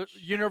the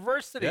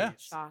universities. Yeah.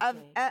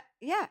 Shocking.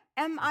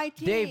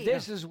 MIT. Dave,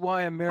 this is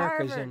why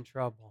America's Harvard. in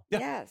trouble. Yeah.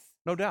 Yes.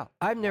 No doubt.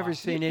 I've never Wow.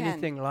 seen You can.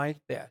 anything like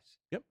this.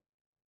 Yep.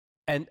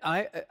 And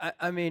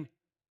I mean,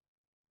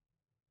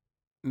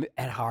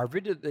 at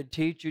Harvard, did they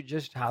teach you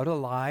just how to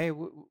lie,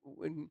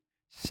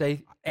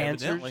 say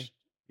Evidently. answers,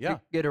 Yeah.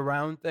 to get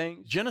around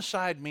things?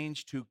 Genocide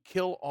means to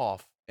kill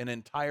off an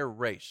entire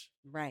race.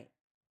 Right.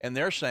 And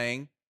they're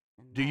saying,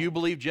 do you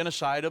believe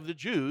genocide of the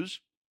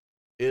Jews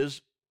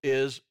is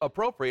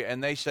appropriate?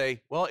 And they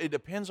say, well, it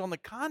depends on the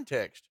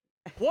context.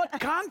 What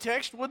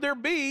context would there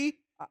be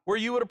where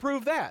you would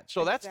approve that?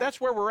 So that's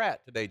where we're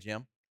at today,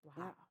 Jim.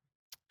 Wow.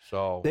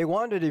 So They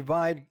want to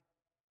divide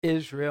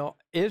Israel.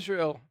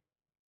 Israel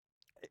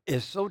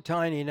is so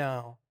tiny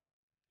now.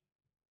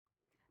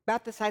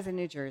 About the size of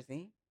New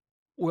Jersey.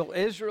 Will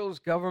Israel's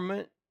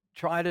government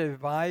try to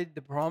divide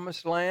the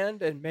promised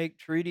land and make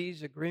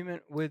treaties,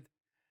 agreement with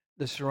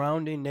the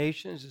surrounding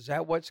nations? Is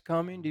that what's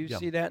coming? Do you Yeah.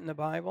 see that in the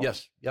Bible?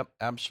 yes, yep,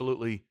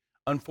 absolutely.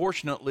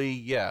 Unfortunately,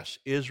 yes,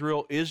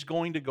 Israel is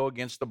going to go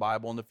against the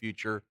Bible in the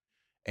future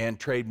and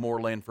trade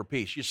more land for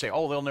peace. You say,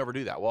 oh, they'll never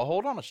do that. Well,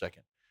 hold on a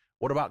second.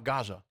 What about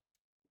Gaza?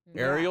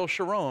 Yeah. Ariel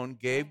Sharon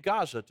gave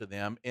Gaza to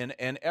them in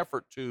an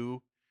effort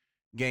to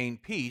gain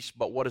peace,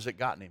 but what has it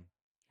gotten him?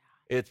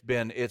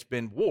 It's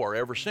been war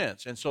ever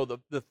since. And so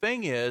the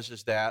thing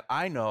is that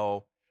I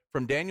know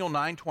from Daniel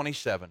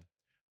 9:27,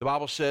 the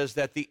Bible says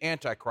that the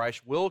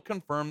Antichrist will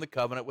confirm the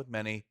covenant with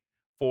many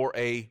for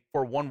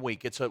 1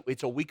 week. It's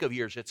a week of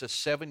years. It's a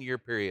 7-year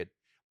period.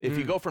 If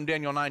you go from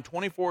Daniel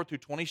 9:24 through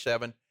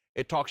 27,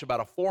 it talks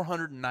about a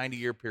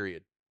 490-year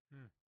period.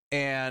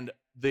 And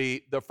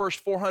the first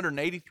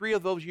 483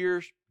 of those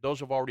years,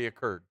 those have already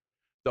occurred.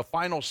 The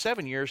final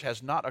 7 years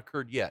has not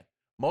occurred yet.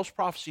 Most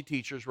prophecy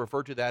teachers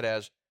refer to that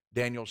as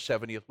Daniel's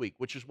 70th week,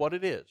 which is what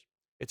it is.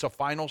 It's a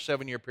final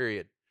 7-year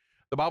period.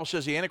 The Bible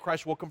says the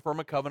Antichrist will confirm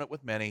a covenant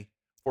with many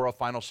for a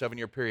final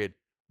 7-year period.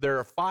 There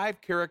are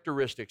 5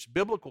 characteristics,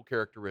 biblical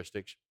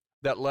characteristics,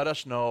 that let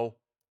us know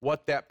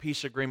what that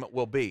peace agreement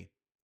will be.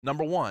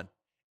 Number 1,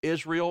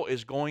 Israel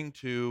is going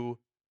to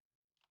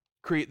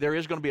there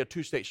is going to be a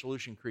 2-state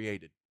solution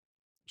created.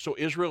 So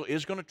Israel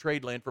is going to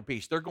trade land for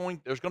peace. There's going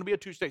to be a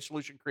 2-state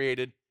solution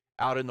created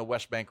out in the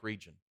West Bank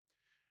region.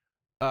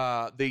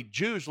 The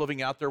Jews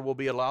living out there will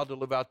be allowed to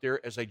live out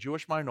there as a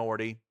Jewish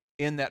minority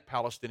in that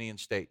Palestinian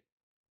state.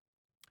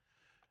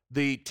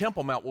 The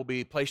Temple Mount will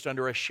be placed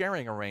under a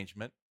sharing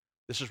arrangement.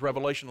 This is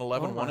Revelation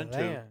 11, 1 and 2.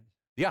 Land.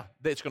 Yeah,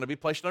 it's going to be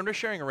placed under a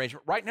sharing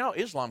arrangement. Right now,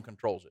 Islam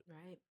controls it.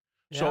 Right.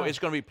 So Yeah. it's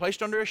going to be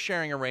placed under a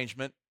sharing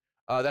arrangement.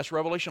 That's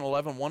Revelation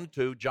 11, 1 and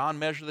 2. John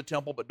measured the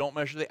temple, but don't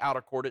measure the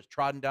outer court. It's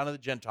trodden down to the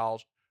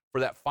Gentiles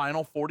for that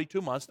final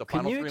 42 months, the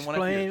Can final you 3.5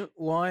 explain years.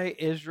 why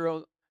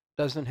Israel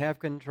doesn't have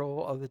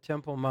control of the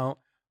Temple Mount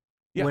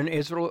Yeah. when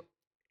Israel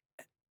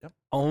Yep.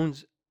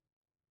 owns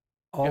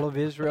all Yeah. of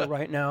Israel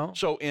right now?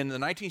 So in the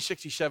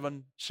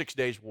 1967 Six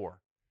Days War,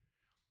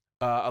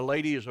 a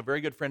lady is a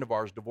very good friend of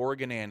ours, Devorah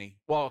Ganani.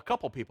 Well, a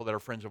couple people that are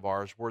friends of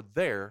ours were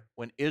there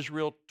when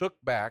Israel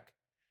took back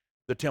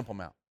the Temple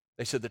Mount.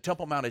 They said the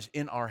Temple Mount is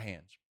in our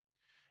hands.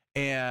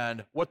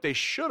 And what they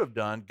should have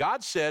done,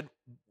 God said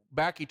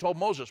back, he told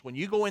Moses, when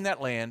you go in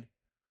that land,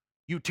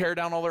 you tear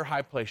down all their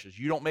high places.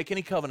 You don't make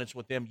any covenants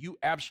with them. You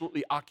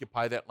absolutely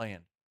occupy that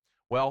land.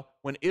 Well,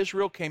 when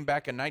Israel came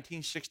back in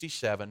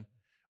 1967,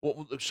 so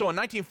in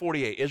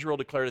 1948, Israel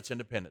declared its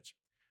independence.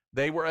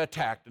 They were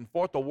attacked and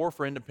fought the war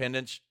for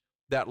independence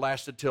that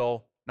lasted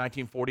till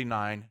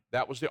 1949.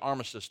 That was the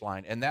armistice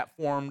line, and that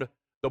formed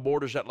the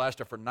borders that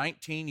lasted for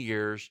 19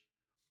 years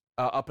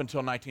up until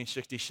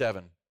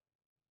 1967.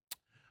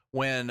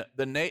 When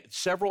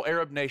several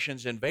Arab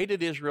nations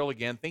invaded Israel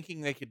again,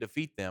 thinking they could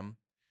defeat them,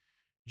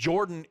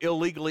 Jordan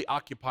illegally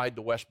occupied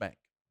the West Bank.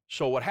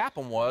 So what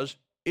happened was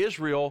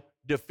Israel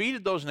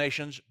defeated those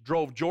nations,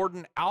 drove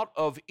Jordan out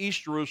of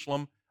East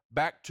Jerusalem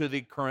back to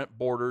the current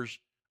borders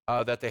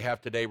that they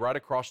have today, right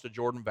across the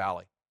Jordan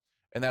Valley.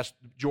 And that's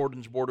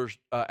Jordan's borders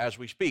as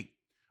we speak.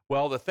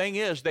 Well, the thing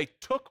is, they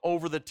took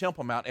over the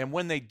Temple Mount, and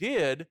when they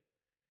did,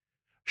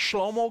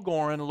 Shlomo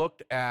Goren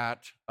looked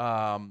at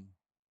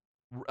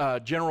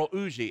General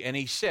Uzi, and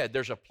he said,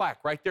 there's a plaque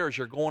right there as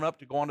you're going up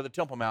to go onto the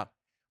Temple Mount.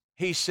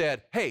 He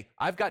said, hey,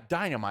 I've got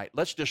dynamite.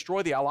 Let's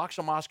destroy the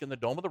Al-Aqsa Mosque and the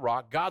Dome of the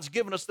Rock. God's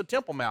given us the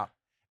Temple Mount.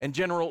 And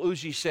General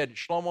Uzi said,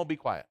 Shlomo, be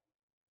quiet.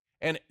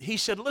 And he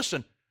said,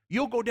 listen,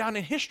 you'll go down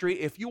in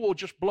history if you will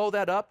just blow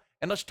that up,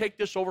 and let's take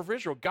this over for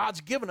Israel.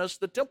 God's given us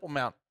the Temple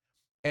Mount.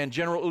 And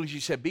General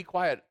Uzi said, be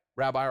quiet,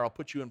 Rabbi, or I'll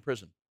put you in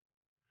prison.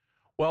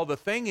 Well, the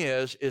thing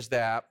is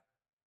that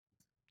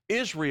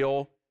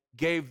Israel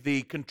gave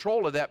the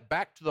control of that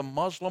back to the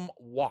Muslim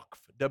Waqf,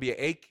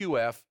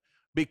 W-A-Q-F,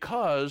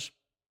 because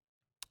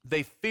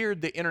they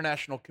feared the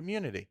international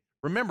community.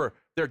 Remember,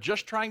 they're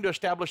just trying to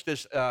establish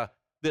the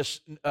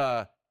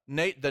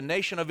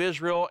nation of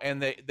Israel,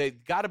 and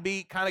they've got to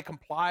be kind of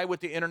comply with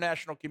the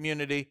international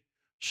community.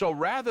 So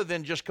rather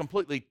than just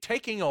completely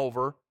taking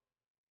over,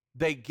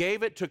 they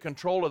gave it to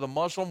control of the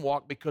Muslim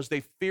Waqf because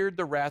they feared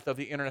the wrath of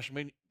the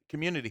international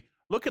community.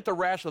 Look at the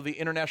wrath of the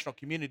international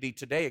community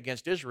today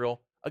against Israel,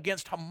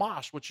 against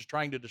Hamas, which is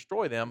trying to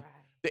destroy them. Right.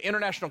 The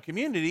international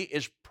community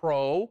is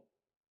pro-Hamas.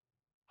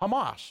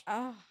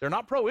 Oh. They're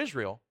not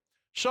pro-Israel.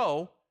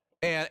 So,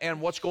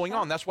 and what's going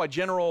on? That's why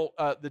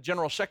the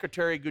General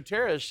Secretary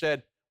Guterres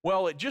said,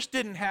 well, it just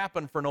didn't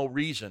happen for no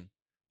reason.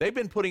 They've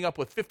been putting up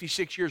with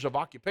 56 years of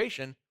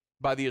occupation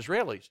by the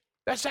Israelis.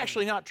 That's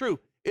actually not true.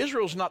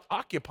 Israel's not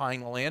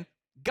occupying the land.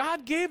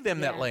 God gave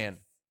them that land.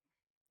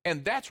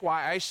 And that's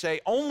why I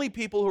say only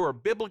people who are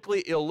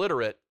biblically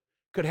illiterate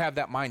could have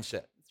that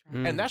mindset.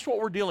 Right. And that's what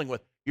we're dealing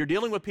with. You're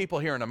dealing with people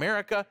here in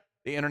America,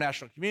 the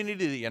international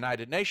community, the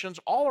United Nations,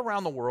 all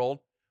around the world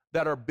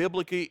that are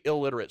biblically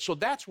illiterate. So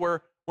that's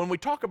where, when we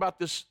talk about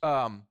this,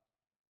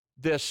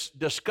 this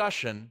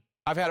discussion,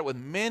 I've had it with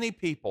many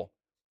people.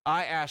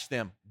 I ask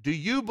them, do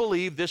you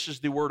believe this is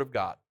the Word of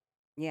God?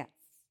 Yes.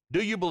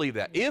 Do you believe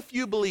that? If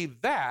you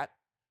believe that,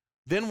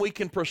 then we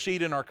can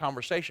proceed in our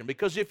conversation.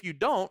 Because if you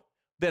don't,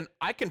 then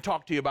I can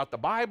talk to you about the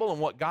Bible and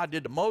what God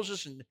did to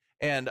Moses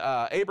and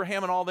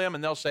Abraham and all them,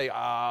 and they'll say,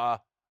 I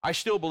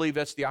still believe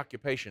that's the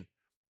occupation.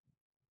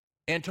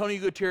 Antonio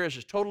Gutierrez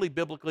is totally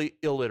biblically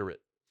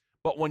illiterate.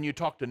 But when you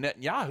talk to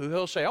Netanyahu,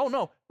 he'll say, oh,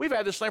 no, we've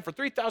had this land for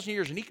 3,000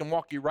 years, and he can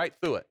walk you right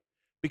through it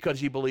because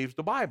he believes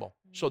the Bible.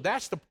 So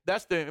that's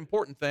the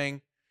important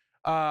thing.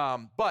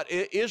 But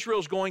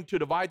Israel's going to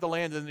divide the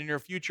land in the near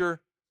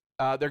future.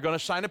 They're going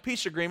to sign a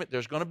peace agreement.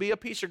 There's going to be a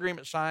peace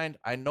agreement signed.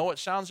 I know it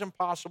sounds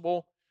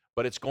impossible,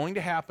 but it's going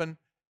to happen,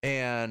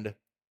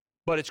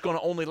 but it's going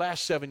to only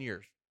last 7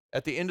 years.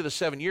 At the end of the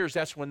 7 years,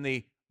 that's when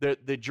the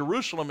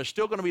Jerusalem is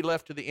still going to be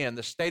left to the end,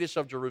 the status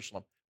of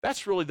Jerusalem.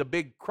 That's really the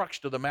big crux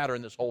to the matter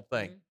in this whole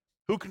thing. Mm-hmm.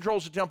 Who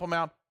controls the Temple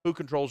Mount? Who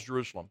controls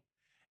Jerusalem?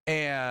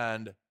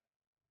 And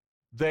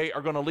they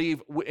are going to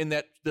leave in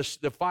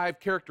the 5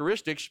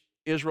 characteristics.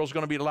 Israel's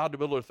going to be allowed to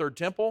build a third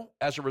temple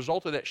as a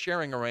result of that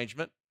sharing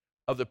arrangement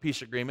of the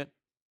peace agreement.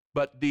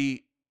 But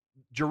the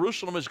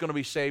Jerusalem is going to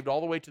be saved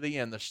all the way to the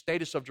end, the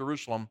status of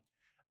Jerusalem,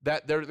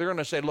 that they're going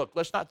to say, look,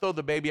 let's not throw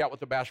the baby out with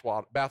the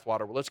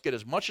bathwater. Well, let's get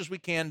as much as we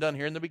can done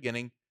here in the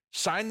beginning,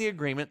 sign the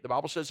agreement. The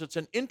Bible says it's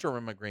an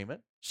interim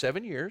agreement,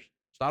 7 years.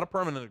 It's not a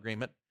permanent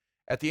agreement.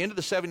 At the end of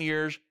the 7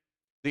 years,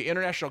 the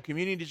international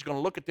community is going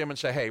to look at them and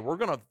say, hey, we're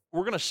going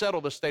to settle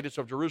the status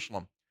of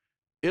Jerusalem.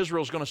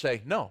 Israel's going to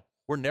say, no,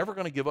 we're never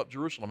going to give up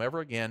Jerusalem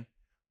ever again.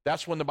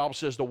 That's when the Bible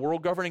says the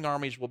world governing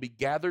armies will be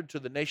gathered to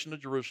the nation of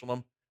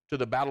Jerusalem to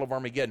the battle of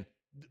Armageddon.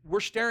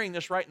 We're staring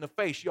this right in the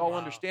face. You all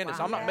understand this.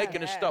 I'm not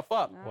making this stuff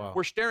up. Wow.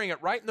 We're staring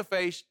it right in the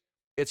face.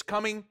 It's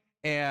coming,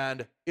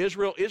 and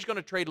Israel is going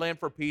to trade land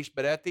for peace,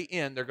 but at the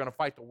end, they're going to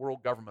fight the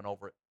world government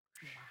over it.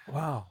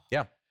 Wow.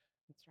 Yeah.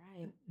 That's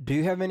right. Do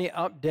you have any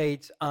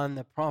updates on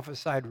the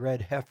prophesied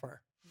red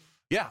heifer?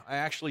 Yeah, I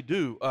actually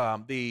do.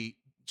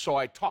 So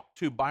I talked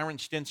to Byron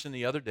Stinson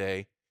the other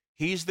day.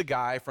 He's the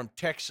guy from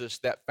Texas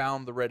that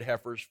found the red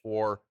heifers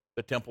for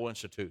the Temple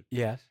Institute.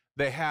 Yes.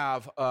 They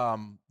have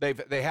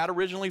they had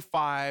originally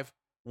 5.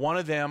 One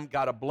of them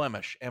got a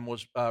blemish and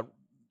was it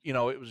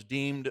was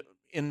deemed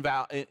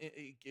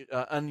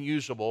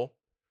unusable,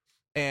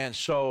 and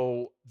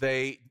so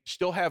they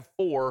still have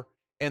 4.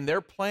 and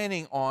they're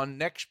planning on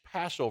next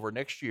Passover,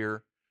 next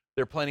year,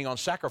 they're planning on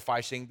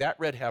sacrificing that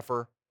red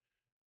heifer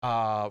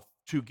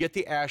to get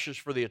the ashes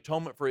for the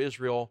atonement for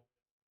Israel,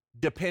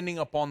 depending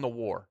upon the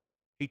war.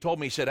 He told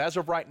me, he said, as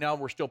of right now,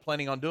 we're still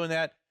planning on doing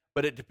that,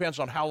 but it depends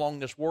on how long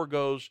this war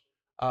goes,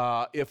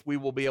 if we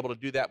will be able to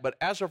do that. But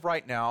as of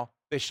right now,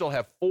 they still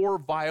have 4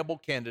 viable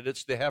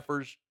candidates, the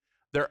heifers.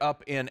 They're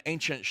up in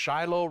ancient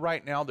Shiloh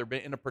right now. They're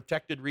in a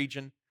protected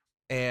region.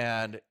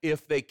 And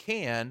if they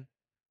can,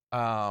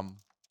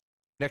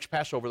 next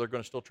Passover, they're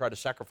going to still try to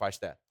sacrifice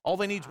that. All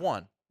they need is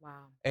one. Wow.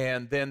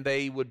 And then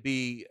they would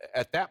be,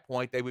 at that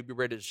point, they would be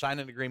ready to sign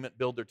an agreement,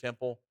 build their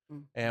temple,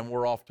 and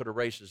we're off to the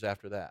races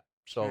after that.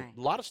 So a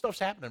lot of stuff's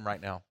happening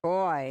right now.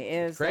 Boy,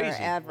 is Crazy. there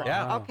ever.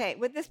 Yeah. Okay,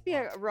 would this be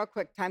a real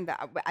quick time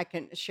that I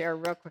can share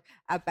real quick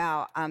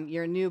about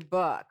your new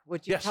book?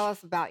 Would you tell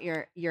us about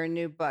your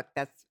new book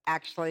that's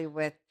actually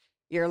with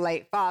your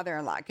late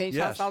father-in-law? Can you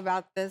tell us all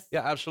about this?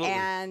 Yeah, absolutely.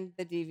 And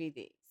the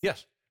DVDs.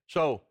 Yes.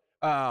 So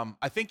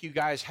I think you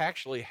guys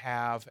actually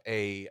have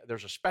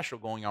there's a special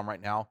going on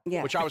right now,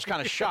 which I was kind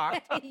of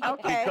shocked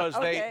because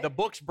the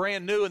book's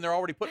brand new and they're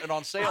already putting it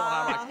on sale. And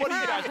I'm like, what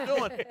are you guys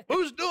doing?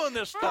 Who's doing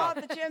this stuff?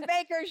 Oh, the Jim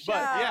Baker Show.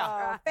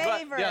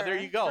 Favor. Yeah, there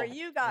you go. For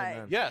you guys.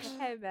 Amen. Yes.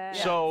 Amen.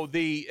 So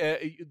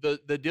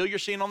the deal you're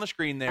seeing on the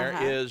screen there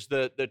is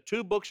the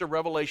 2 books of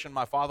Revelation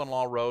my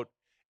father-in-law wrote,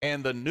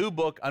 and the new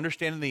book,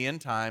 Understanding the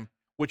End Time,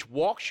 which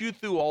walks you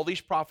through all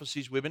these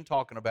prophecies we've been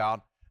talking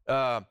about.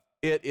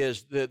 It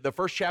is the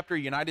first chapter,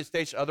 United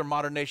States, other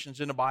modern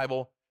nations in the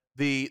Bible.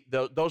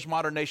 Those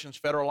modern nations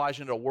federalized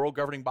into a world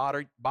governing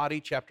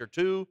body, chapter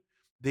 2.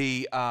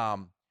 The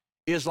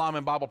Islam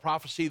and Bible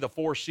prophecy, the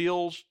 4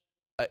 seals,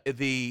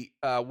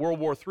 World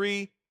War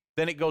III.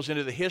 Then it goes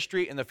into the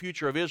history and the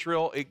future of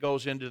Israel. It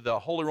goes into the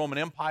Holy Roman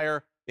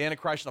Empire, the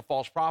Antichrist and the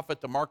false prophet,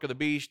 the mark of the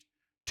beast.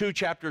 2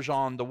 chapters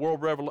on the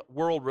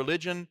world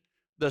religion,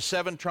 the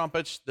 7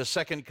 trumpets, the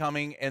second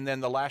coming, and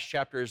then the last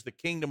chapter is the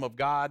kingdom of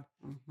God,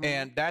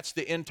 and that's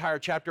the entire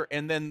chapter.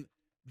 And then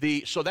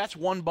so that's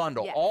one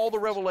bundle, all the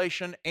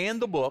Revelation and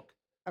the book,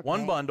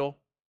 one bundle,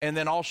 and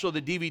then also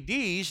the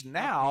DVDs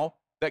now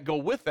that go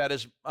with that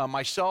is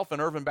myself and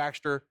Irvin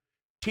Baxter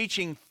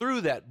teaching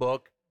through that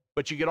book.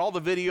 But you get all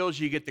the videos,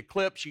 you get the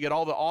clips, you get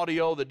all the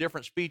audio, the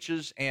different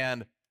speeches,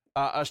 and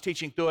us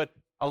teaching through it.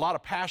 A lot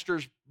of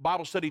pastors,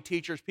 Bible study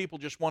teachers, people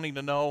just wanting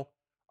to know,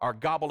 are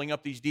gobbling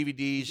up these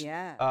DVDs,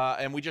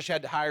 and we just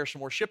had to hire some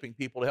more shipping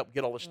people to help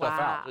get all this stuff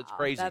out. It's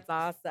crazy. That's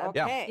awesome.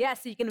 Okay. Yeah,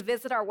 so you can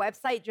visit our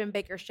website,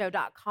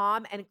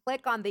 JimBakerShow.com, and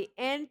click on the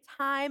End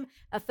Time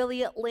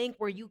affiliate link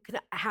where you can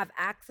have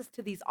access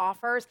to these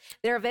offers.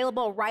 They're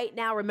available right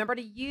now. Remember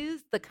to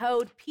use the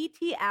code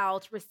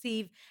PTL to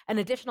receive an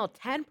additional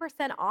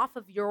 10% off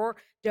of your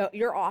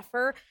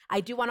offer.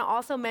 I do want to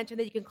also mention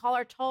that you can call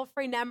our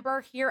toll-free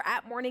number here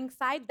at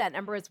Morningside. That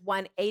number is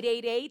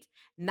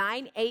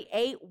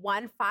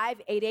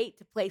 1-888-988-1588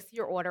 to place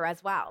your order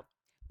as well.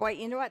 Boy,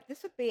 you know what?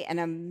 This would be an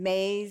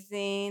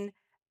amazing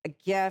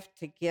gift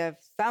to give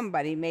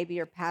somebody, maybe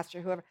your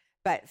pastor, whoever,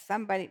 but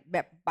somebody,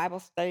 Bible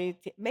study.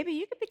 Maybe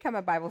you could become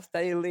a Bible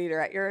study leader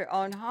at your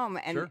own home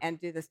and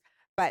do this.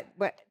 But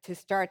to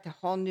start the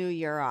whole new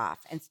year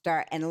off and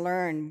start and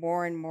learn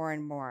more and more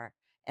and more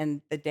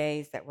in the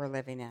days that we're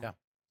living in. Yeah.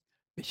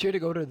 Be sure to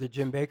go to the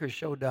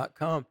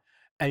JimBakerShow.com,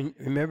 and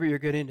remember you're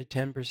getting a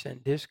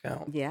 10%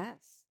 discount. Yes.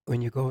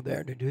 When you go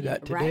there to do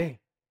that today. Right.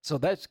 So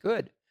that's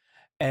good.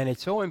 And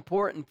it's so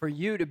important for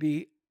you to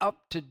be up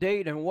to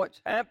date on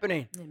what's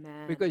happening.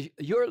 Amen. Because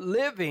you're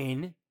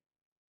living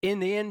in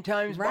the end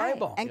times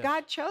Bible. And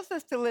God chose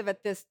us to live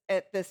at this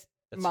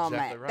moment.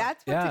 Exactly right.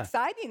 That's what's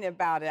exciting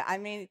about it. I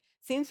mean, it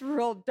seems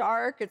real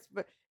dark.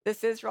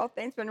 This Israel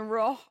thing's been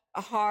real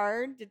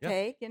hard to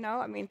take, you know.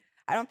 I mean,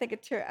 I don't think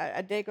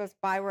a day goes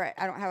by where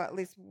I don't have at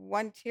least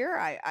one tear.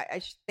 I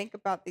should think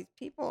about these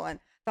people and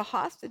the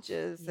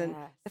hostages and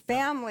the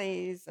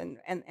families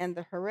and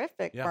the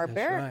horrific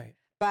barbaric.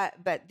 Right.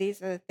 But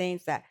these are the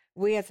things that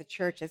we as a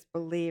church, as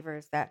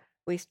believers, that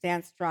we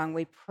stand strong.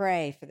 We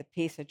pray for the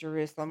peace of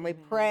Jerusalem. We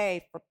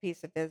pray for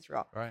peace of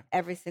Israel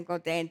every single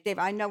day. And Dave,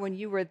 I know when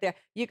you were there,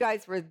 you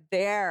guys were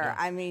there.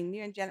 I mean,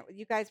 you and Jen,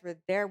 you guys were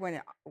there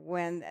when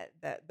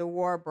the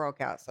war broke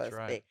out, so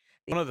to speak.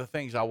 One of the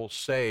things I will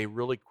say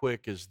really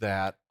quick is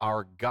that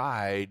our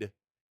guide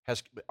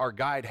has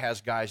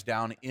guys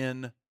down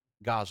in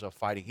Gaza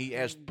fighting. He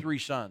has 3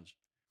 sons,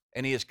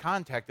 and he has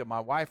contacted my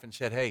wife and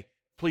said, "Hey,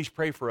 please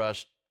pray for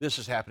us. This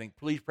is happening.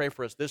 Please pray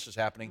for us. This is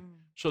happening."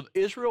 So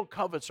Israel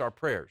covets our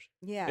prayers.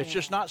 It's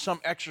just not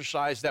some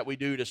exercise that we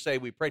do to say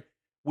we pray.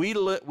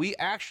 We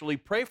actually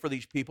pray for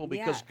these people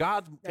because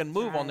God can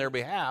move on their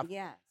behalf.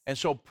 And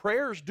so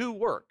prayers do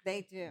work.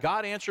 They do.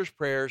 God answers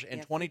prayers in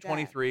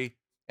 2023.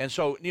 And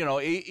so, you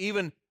know,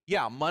 even,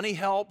 money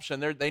helps,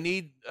 and they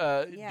need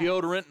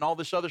deodorant and all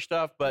this other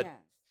stuff. But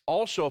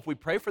also, if we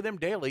pray for them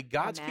daily,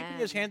 God's keeping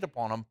his hand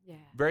upon them.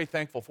 Very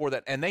thankful for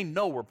that. And they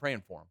know we're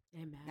praying for them.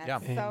 Amen.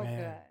 That's so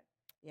good.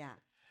 Yeah.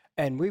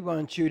 And we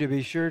want you to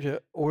be sure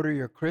to order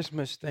your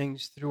Christmas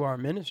things through our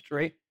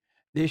ministry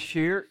this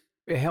year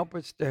to help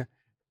us to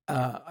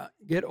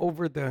get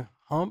over the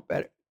hump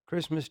at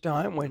Christmas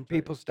time when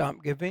people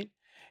stop giving,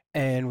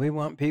 and we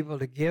want people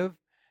to give,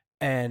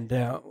 and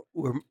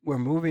we're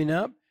moving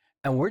up,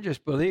 and we're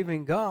just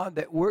believing God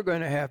that we're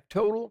going to have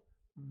total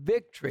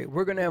victory.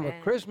 We're going to have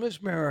a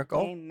Christmas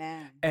miracle.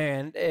 Amen.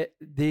 And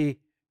the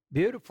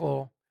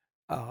beautiful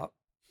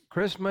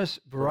Christmas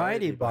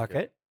variety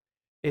bucket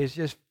is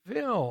just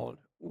filled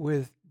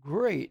with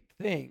great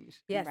things.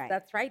 Yes,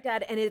 that's right,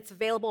 Dad. And it's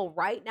available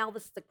right now.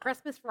 This is the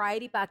Christmas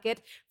variety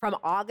bucket from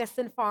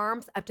Augustin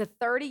Farms, up to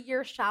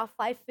 30-year shelf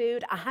life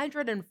food,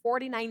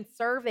 149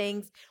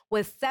 servings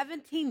with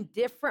 17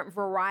 different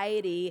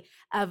variety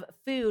of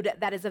food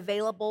that is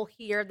available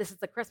here. This is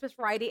the Christmas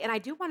variety. And I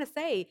do want to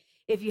say,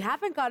 if you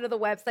haven't gone to the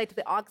website to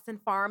the Augustin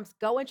Farms,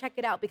 go and check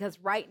it out, because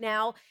right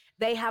now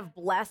they have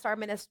blessed our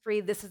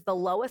ministry. This is the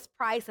lowest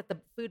price that the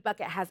food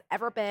bucket has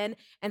ever been.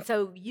 And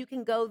so you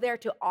can go there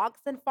to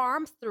Augustin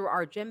Farms through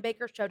our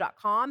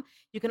JimBakkerShow.com.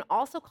 You can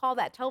also call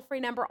that toll-free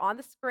number on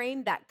the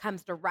screen that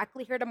comes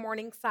directly here to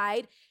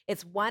Morningside.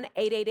 It's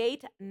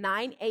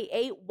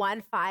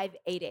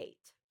 1-888-988-1588.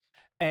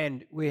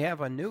 And we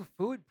have a new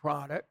food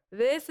product.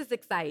 This is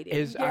exciting.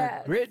 Is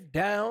our grit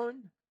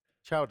down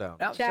chow down.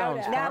 That Chow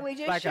sounds down. Now we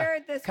just like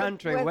shared this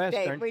country with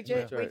western. Dave. We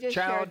just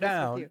chow shared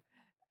down, this with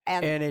you.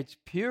 And it's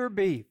pure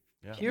beef.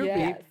 Yeah. Pure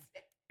beef.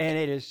 And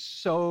it is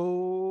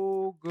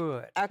so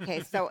good.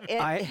 Okay, so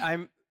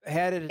I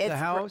had it at the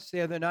house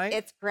the other night.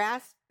 It's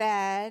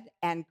grass-fed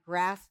and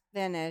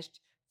grass-finished,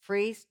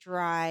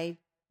 freeze-dried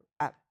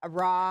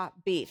raw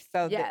beef.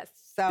 So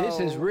this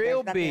is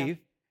real beef.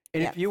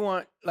 And if you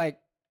want like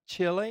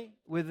chili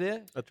with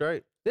this, that's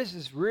right. This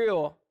is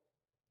real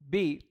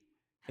beef,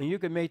 and you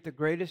can make the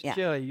greatest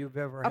chili you've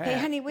ever had. Okay,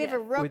 honey, we have a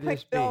real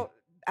quick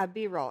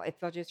B-roll. If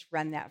they'll just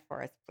run that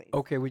for us, please.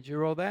 Okay, would you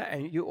roll that?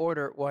 And you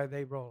order it while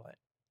they roll it.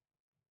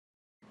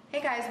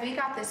 Hey guys, we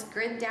got this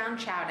grid down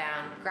chow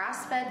down,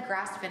 grass-fed,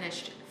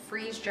 grass-finished,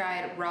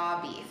 freeze-dried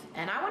raw beef,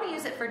 and I want to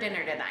use it for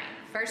dinner tonight.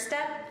 First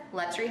step,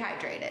 let's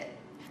rehydrate it.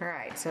 All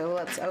right, so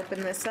let's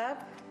open this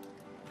up.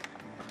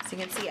 So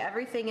you can see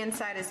everything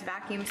inside is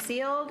vacuum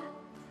sealed.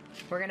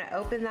 We're going to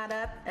open that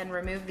up and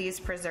remove these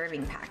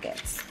preserving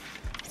packets.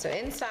 So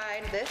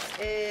inside, this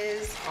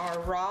is our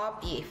raw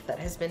beef that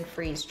has been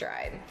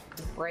freeze-dried.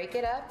 Break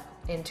it up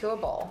into a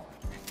bowl.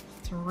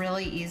 It's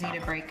really easy to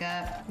break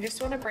up. You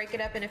just want to break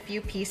it up in a few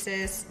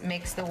pieces.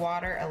 Makes the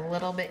water a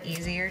little bit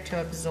easier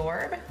to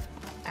absorb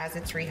as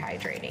it's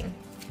rehydrating.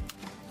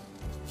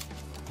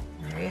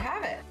 There you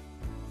have it.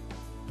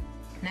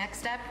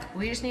 Next up,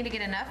 we just need to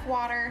get enough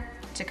water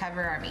to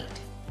cover our meat.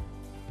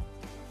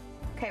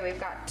 Okay, we've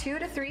got 2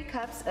 to 3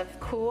 cups of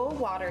cool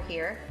water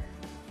here.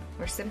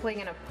 We're simply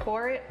going to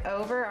pour it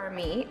over our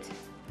meat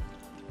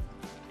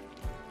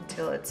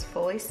until it's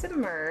fully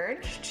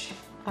submerged.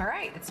 All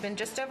right, it's been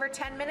just over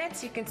 10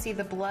 minutes. You can see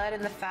the blood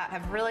and the fat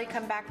have really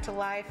come back to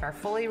life, are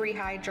fully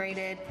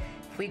rehydrated.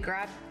 If we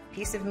grab a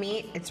piece of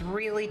meat, it's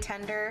really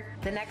tender.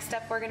 The next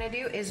step we're going to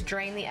do is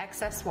drain the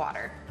excess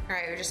water. All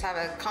right, we just have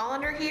a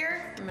colander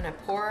here. I'm going to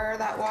pour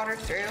that water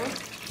through.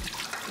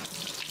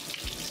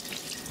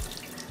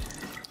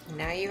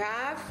 Now you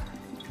have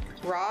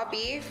raw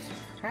beef.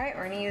 All right,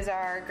 we're gonna use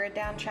our grid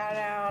down, chow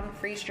down,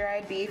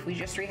 freeze-dried beef. We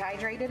just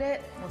rehydrated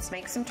it. Let's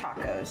make some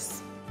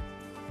tacos.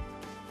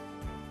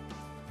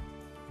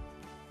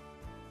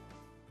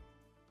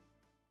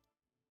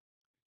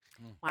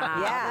 Wow,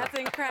 that's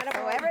incredible.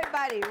 So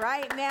everybody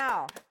right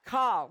now,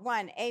 call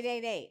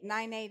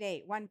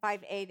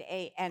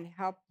 1-888-988-1588 and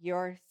help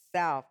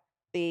yourself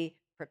be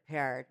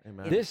prepared.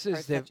 Amen. This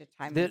is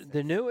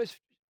the newest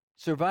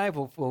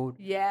survival food.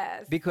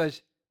 Yes.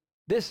 Because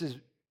this is,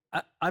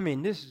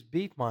 this is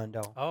beef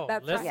mondo. Oh,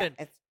 listen.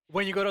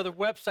 When you go to the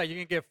website, you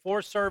can get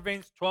 4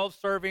 servings, 12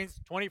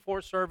 servings,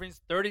 24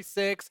 servings,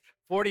 36,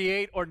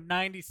 48, or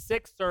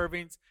 96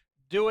 servings.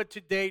 Do it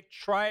today.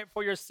 Try it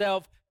for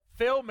yourself.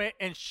 Film it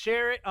and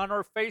share it on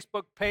our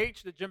Facebook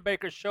page, The Jim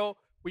Bakker Show.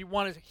 We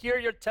want to hear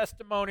your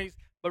testimonies.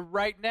 But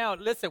right now,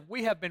 listen,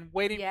 we have been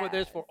waiting for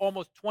this for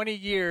almost 20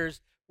 years.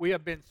 We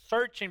have been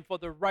searching for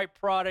the right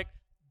product.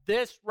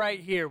 This right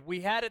here,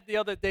 we had it the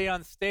other day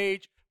on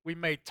stage. We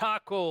made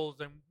tacos,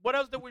 and what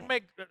else did we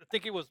make? I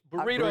think it was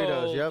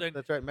burritos. Yep, and,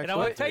 that's right. And I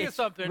want to tell you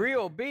something.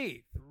 Real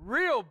beef.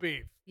 Real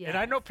beef. Yes. And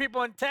I know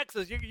people in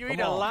Texas, you eat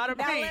a lot of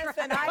now meat.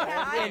 Listen,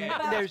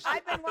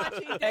 I've been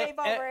watching Dave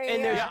over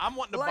here. I'm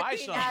wanting to buy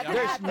some.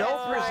 There's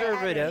no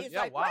preservative. He's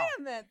like, wait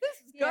a minute,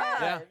 this is good.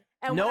 Yeah.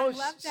 No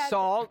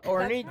salt or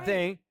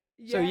anything.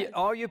 Yes. So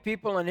all you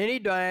people on any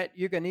diet,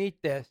 you can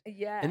eat this.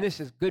 Yes. And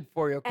this is good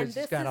for you because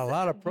it's got a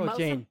lot of protein.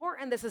 Most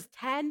important, this is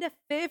 10 to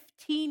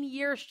 15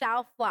 year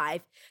shelf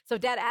life. So,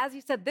 Dad, as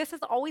you said, this has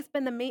always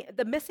been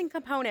the missing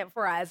component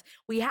for us.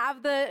 We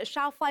have the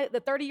shelf life, the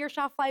 30-year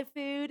shelf life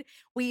food.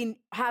 We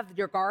have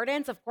your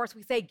gardens. Of course,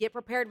 we say get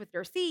prepared with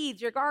your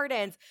seeds, your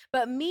gardens.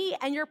 But meat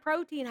and your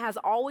protein has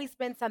always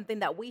been something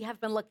that we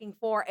have been looking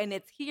for, and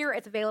it's here.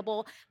 It's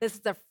available. This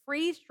is a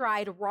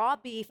freeze-dried raw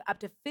beef, up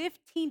to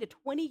 15 to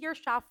 20-year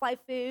shelf life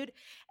food.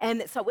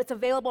 And so it's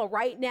available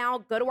right now.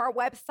 Go to our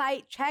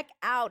website, check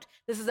out.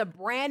 This is a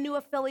brand new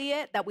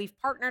affiliate that we've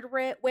partnered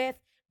with.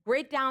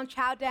 Grid Down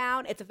Chow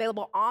Down. It's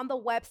available on the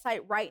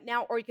website right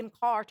now, or you can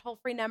call our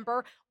toll-free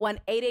number,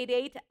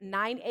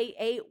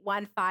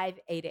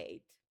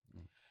 1-888-988-1588.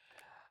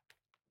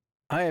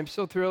 I am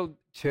so thrilled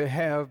to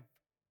have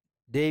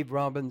Dave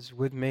Robbins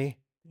with me.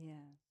 Yeah.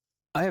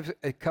 I have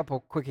a couple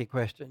quickie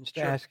questions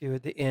to ask you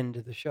at the end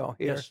of the show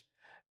here. Yes.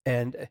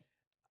 And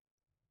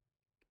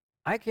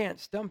I can't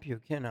stump you,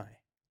 can I?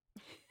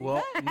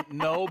 Well,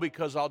 no,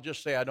 because I'll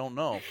just say I don't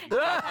know.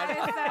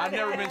 I've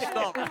never been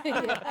stumped.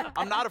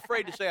 I'm not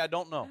afraid to say I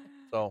don't know.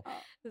 So.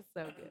 That's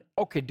so good.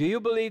 Okay, do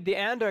you believe the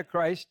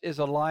Antichrist is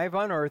alive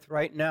on earth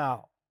right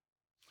now?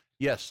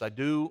 Yes, I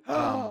do.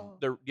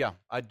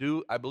 I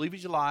do. I believe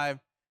he's alive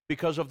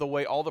because of the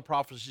way all the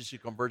prophecies are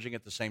converging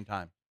at the same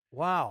time.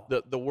 Wow.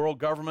 The world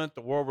government,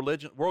 the world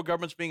religion, world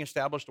government's being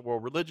established, the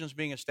world religion's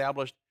being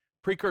established,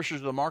 precursors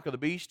of the mark of the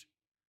beast.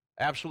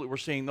 Absolutely, we're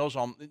seeing those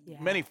on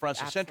many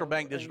fronts. The central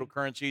bank digital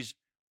currencies,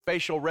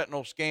 facial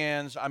retinal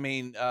scans,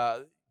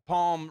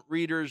 palm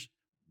readers,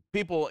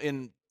 people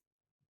in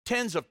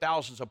tens of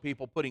thousands of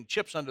people putting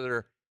chips in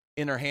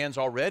their hands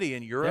already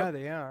in Europe. Yeah,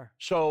 they are.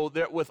 So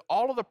that with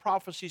all of the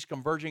prophecies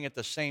converging at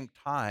the same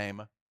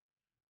time,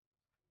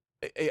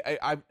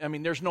 I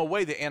mean, there's no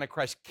way the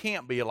Antichrist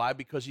can't be alive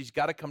because he's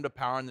got to come to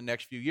power in the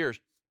next few years.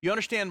 You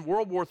understand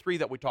World War III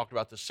that we talked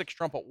about, the Sixth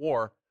Trumpet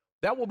War,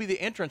 that will be the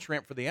entrance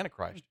ramp for the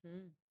Antichrist.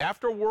 Mm-hmm.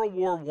 After World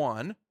War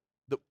I,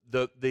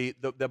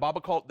 the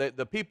Bible called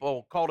the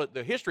people called it,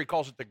 the history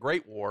calls it the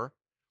Great War.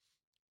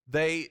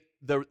 The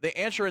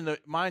answer in the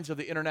minds of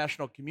the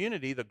international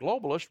community, the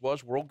globalists,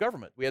 was world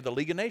government. We had the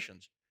League of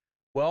Nations.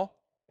 Well,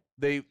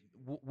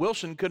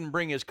 Wilson couldn't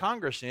bring his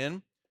Congress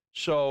in,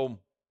 so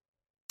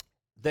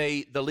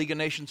the League of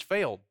Nations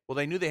failed. Well,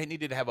 they knew they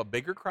needed to have a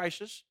bigger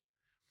crisis,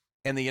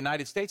 and the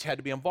United States had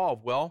to be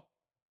involved. Well,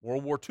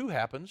 World War II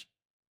happens.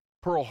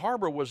 Pearl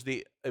Harbor was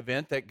the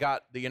event that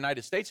got the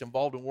United States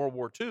involved in World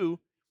War II,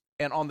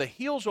 and on the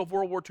heels of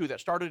World War II, that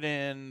started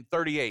in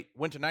 1938,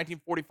 went to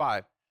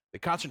 1945, the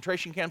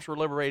concentration camps were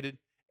liberated,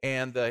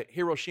 and the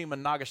Hiroshima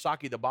and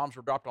Nagasaki, the bombs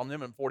were dropped on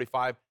them in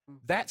 1945.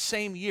 That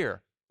same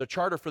year, the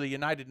Charter for the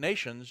United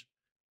Nations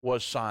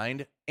was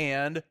signed,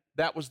 and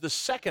that was the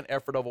second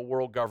effort of a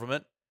world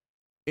government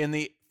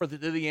for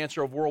the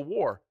answer of World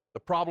War. The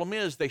problem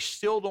is they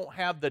still don't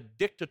have the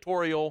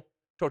dictatorial,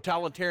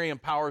 totalitarian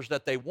powers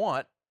that they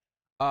want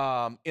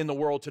in the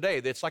world today.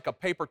 It's like a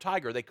paper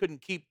tiger. They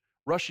couldn't keep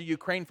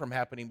Russia-Ukraine from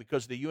happening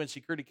because of the UN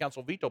Security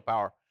Council veto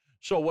power.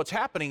 So what's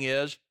happening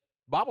is,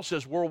 the Bible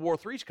says World War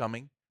III is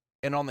coming,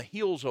 and on the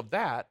heels of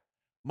that,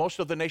 most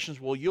of the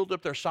nations will yield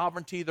up their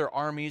sovereignty, their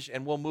armies,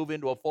 and will move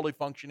into a fully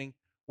functioning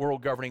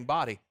world governing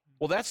body.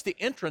 Well, that's the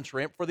entrance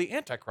ramp for the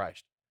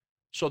Antichrist.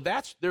 So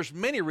there's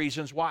many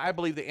reasons why I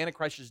believe the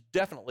Antichrist is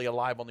definitely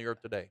alive on the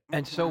earth today.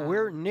 And so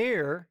we're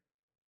near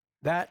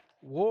that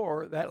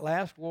war, that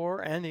last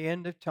war, and the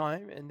end of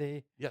time, and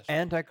the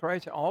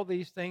Antichrist. All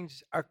these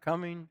things are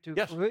coming to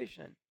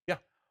fruition. Yeah.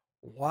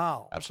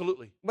 Wow.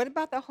 Absolutely. What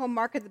about the whole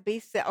mark of the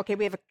beast? Okay,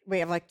 we have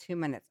like 2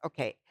 minutes.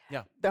 Okay.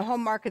 Yeah. The whole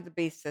mark of the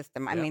beast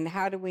system. I mean,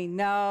 how do we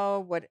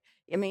know what?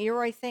 I mean, you're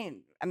always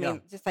saying. I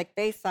mean, just like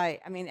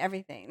Bayside. I mean,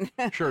 everything.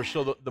 Sure.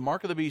 So the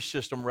mark of the beast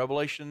system,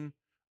 Revelation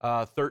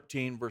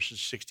 13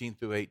 verses 16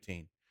 through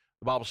 18.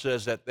 The Bible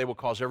says that they will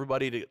cause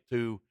everybody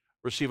to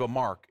receive a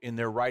mark in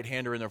their right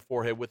hand or in their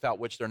forehead, without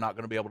which they're not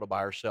going to be able to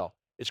buy or sell.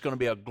 It's going to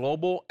be a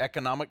global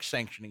economic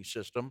sanctioning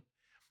system,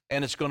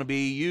 and it's going to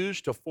be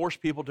used to force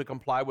people to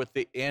comply with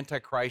the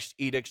Antichrist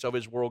edicts of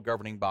his world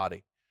governing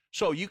body.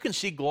 So you can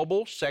see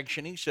global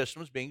sanctioning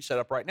systems being set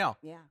up right now.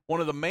 Yeah. One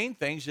of the main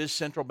things is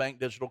central bank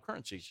digital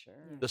currencies.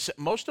 Sure.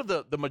 Most of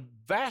the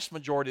vast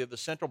majority of the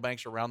central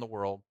banks around the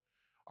world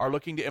are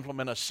looking to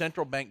implement a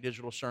central bank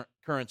digital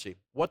currency.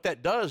 What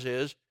that does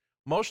is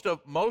most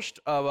of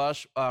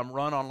us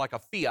run on like a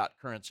fiat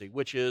currency,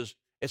 which is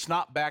it's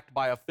not backed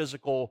by a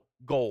physical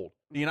gold.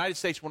 The United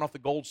States went off the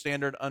gold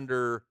standard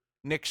under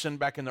Nixon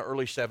back in the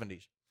early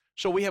 70s.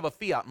 So we have a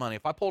fiat money.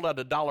 If I pulled out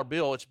a dollar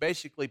bill, it's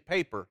basically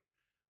paper.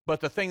 But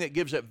the thing that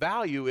gives it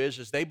value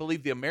is they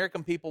believe the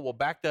American people will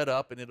back that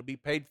up and it'll be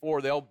paid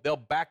for. They'll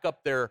back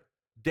up their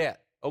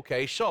debt.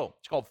 Okay, so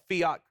it's called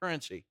fiat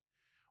currency.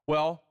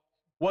 Well,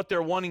 what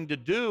they're wanting to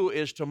do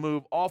is to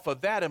move off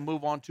of that and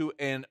move on to,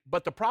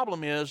 but the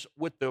problem is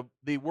with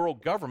the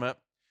world government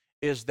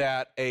is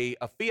that a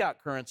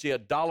fiat currency, a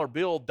dollar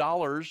bill,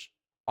 dollars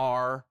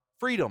are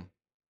freedom.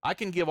 I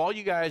can give all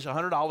you guys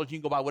 $100, you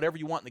can go buy whatever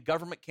you want, and the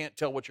government can't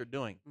tell what you're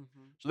doing.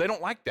 Mm-hmm. So they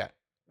don't like that.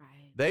 Right.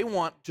 They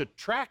want to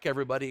track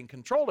everybody and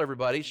control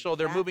everybody, so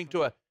they're moving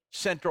to a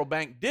central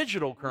bank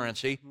digital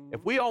currency. Mm-hmm.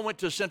 If we all went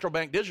to a central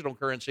bank digital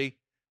currency,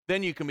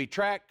 then you can be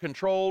tracked,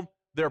 controlled,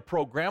 they're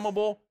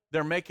programmable.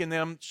 They're making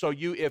them so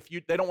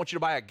they don't want you to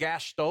buy a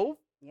gas stove,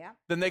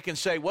 then they can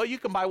say, well, you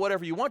can buy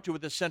whatever you want to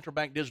with this central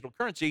bank digital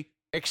currency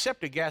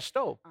except a gas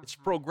stove. It's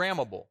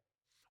programmable.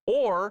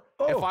 Or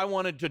if I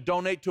wanted to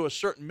donate to a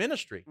certain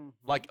ministry,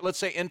 like let's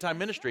say End Time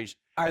Ministries,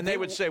 and they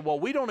would say, well,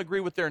 we don't agree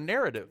with their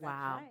narrative.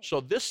 Wow.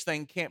 So this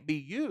thing can't be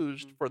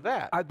used for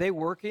that. Are they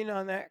working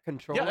on that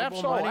controllable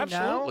money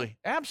now?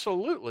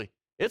 Absolutely.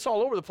 It's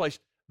all over the place.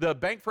 The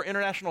Bank for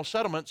International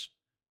Settlements,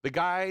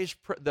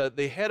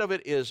 the head of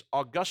it is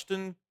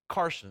Augustin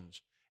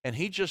Carsons, and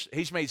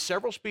he's made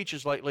several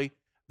speeches lately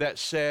that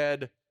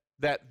said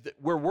that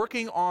we're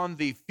working on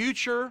the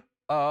future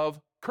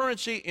of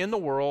currency in the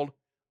world,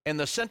 and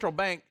the central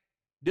bank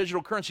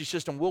digital currency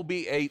system will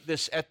be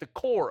this at the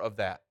core of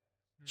that.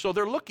 So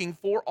they're looking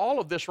for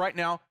all of this right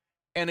now,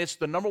 and it's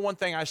the number one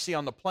thing I see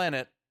on the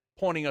planet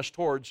pointing us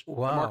towards the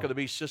mark of the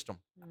beast system.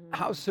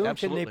 How soon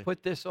can they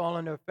put this all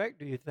into effect,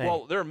 do you think?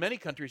 Well, there are many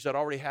countries that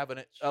already have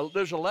it.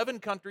 There's 11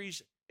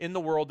 countries in the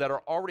world that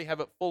already have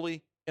it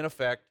fully in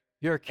effect.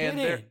 You're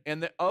kidding.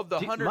 And of the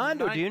 100,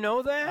 Mondo, do you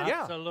know that?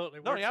 Yeah. Absolutely.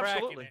 No, We're tracking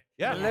absolutely. it.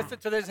 Yeah. And listen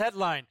to this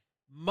headline.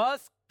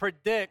 Musk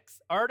predicts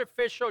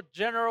artificial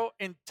general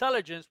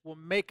intelligence will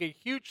make a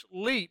huge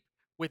leap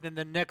within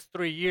the next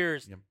 3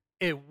 years. Yep.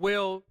 It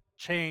will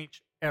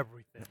change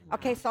everything.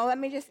 Okay, so let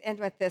me just end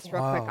with this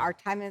real quick. Our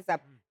time is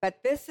up.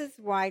 But this is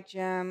why,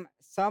 Jim,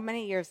 so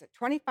many years,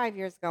 25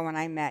 years ago when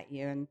I met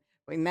you and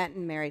we met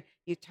and married,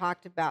 you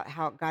talked about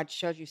how God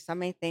showed you so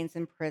many things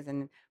in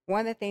prison. One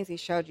of the things he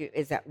showed you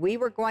is that we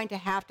were going to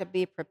have to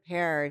be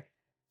prepared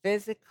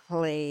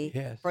physically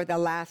for the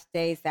last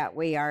days that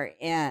we are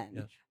in.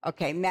 Yes.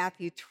 Okay,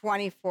 Matthew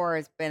 24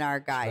 has been our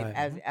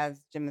guide, as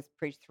Jim has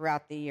preached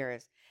throughout the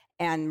years,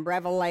 and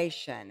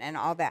Revelation and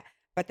all that.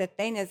 But the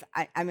thing is,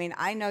 I mean,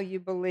 I know you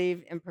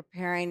believe in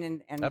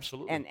preparing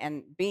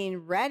and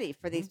being ready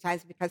for these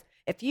times, because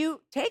if you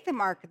take the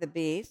mark of the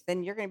beast,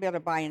 then you're going to be able to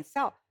buy and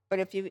sell. But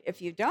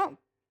if you don't,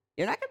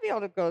 you're not going to be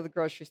able to go to the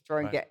grocery store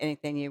and get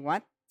anything you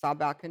want. It's all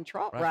about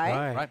control,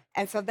 right?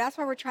 And so that's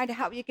why we're trying to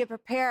help you get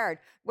prepared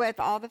with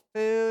all the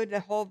food, the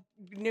whole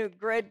new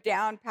grid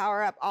down,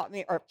 power up,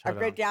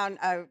 grid down.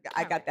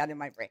 I got that in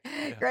my brain.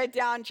 Grid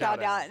down, chow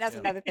down. And that's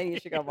another thing you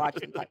should go watch.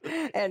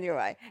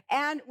 Anyway,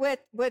 and with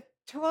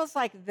tools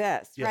like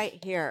this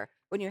right here,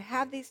 when you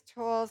have these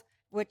tools,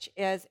 which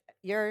is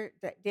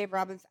Dave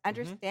Robbins,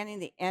 understanding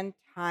the end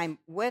time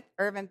with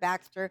Irvin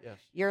Baxter,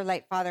 your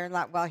late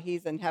father-in-law. Well,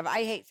 he's in heaven.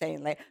 I hate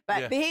saying late,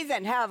 but he's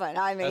in heaven.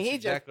 I mean, that's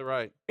exactly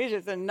right. He's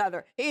just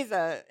he's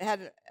a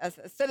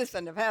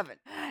citizen of heaven.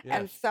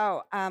 And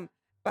so,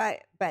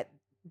 but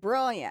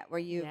brilliant where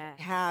you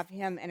have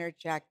him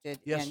interjected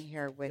in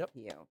here with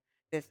you,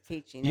 this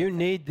teaching. You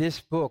need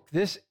this book.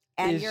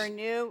 Your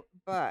new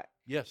book.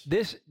 Yes.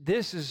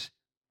 This is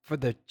for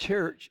the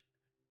church.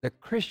 The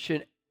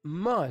Christian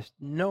must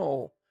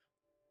know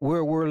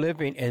where we're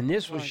living, and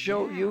this will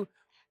show you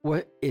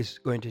what is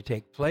going to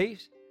take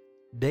place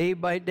day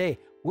by day.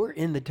 We're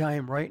in the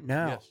time right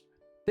now. Yes.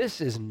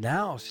 This is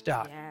now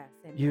stuff.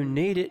 Yes, you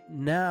need it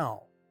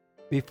now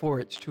before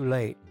it's too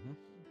late.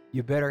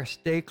 You better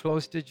stay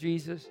close to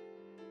Jesus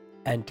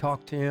and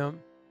talk to him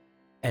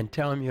and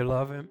tell him you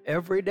love him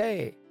every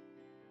day.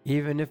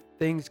 Even if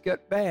things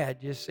get bad,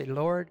 just say,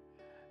 Lord,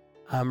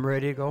 I'm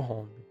ready to go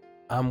home.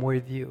 I'm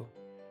with you.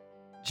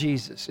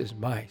 Jesus is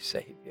my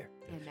Savior.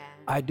 Amen.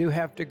 I do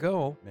have to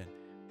go. Amen.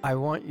 I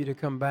want you to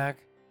come back.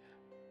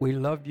 We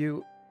love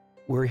you.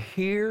 We're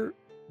here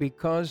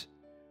because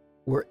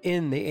we're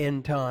in the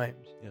end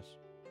times. Yes.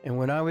 And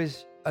when I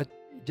was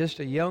just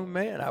a young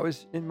man, I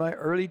was in my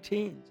early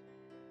teens,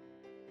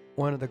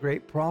 one of the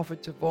great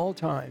prophets of all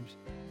times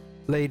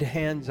laid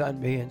hands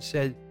on me and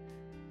said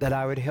that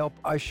I would help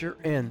usher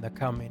in the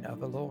coming of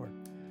the Lord.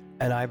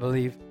 And I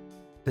believe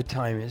the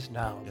time is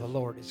now. The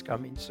Lord is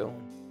coming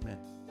soon. Amen.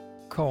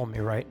 Call me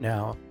right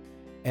now.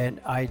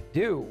 And I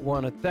do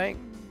want to thank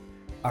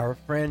our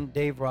friend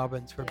Dave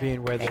Robbins for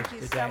being with us today.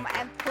 Thank you so much.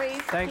 And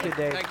please thank you,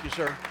 Dave. Thank you,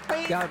 sir.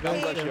 Please God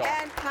bless keep you.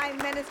 End Time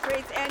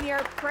Ministries in your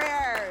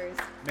prayers.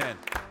 Amen.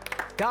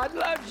 God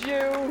loves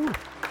you.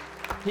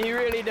 He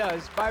really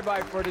does.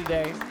 Bye-bye for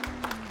today.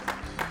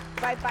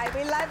 Bye-bye.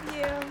 We love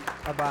you.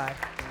 Bye-bye.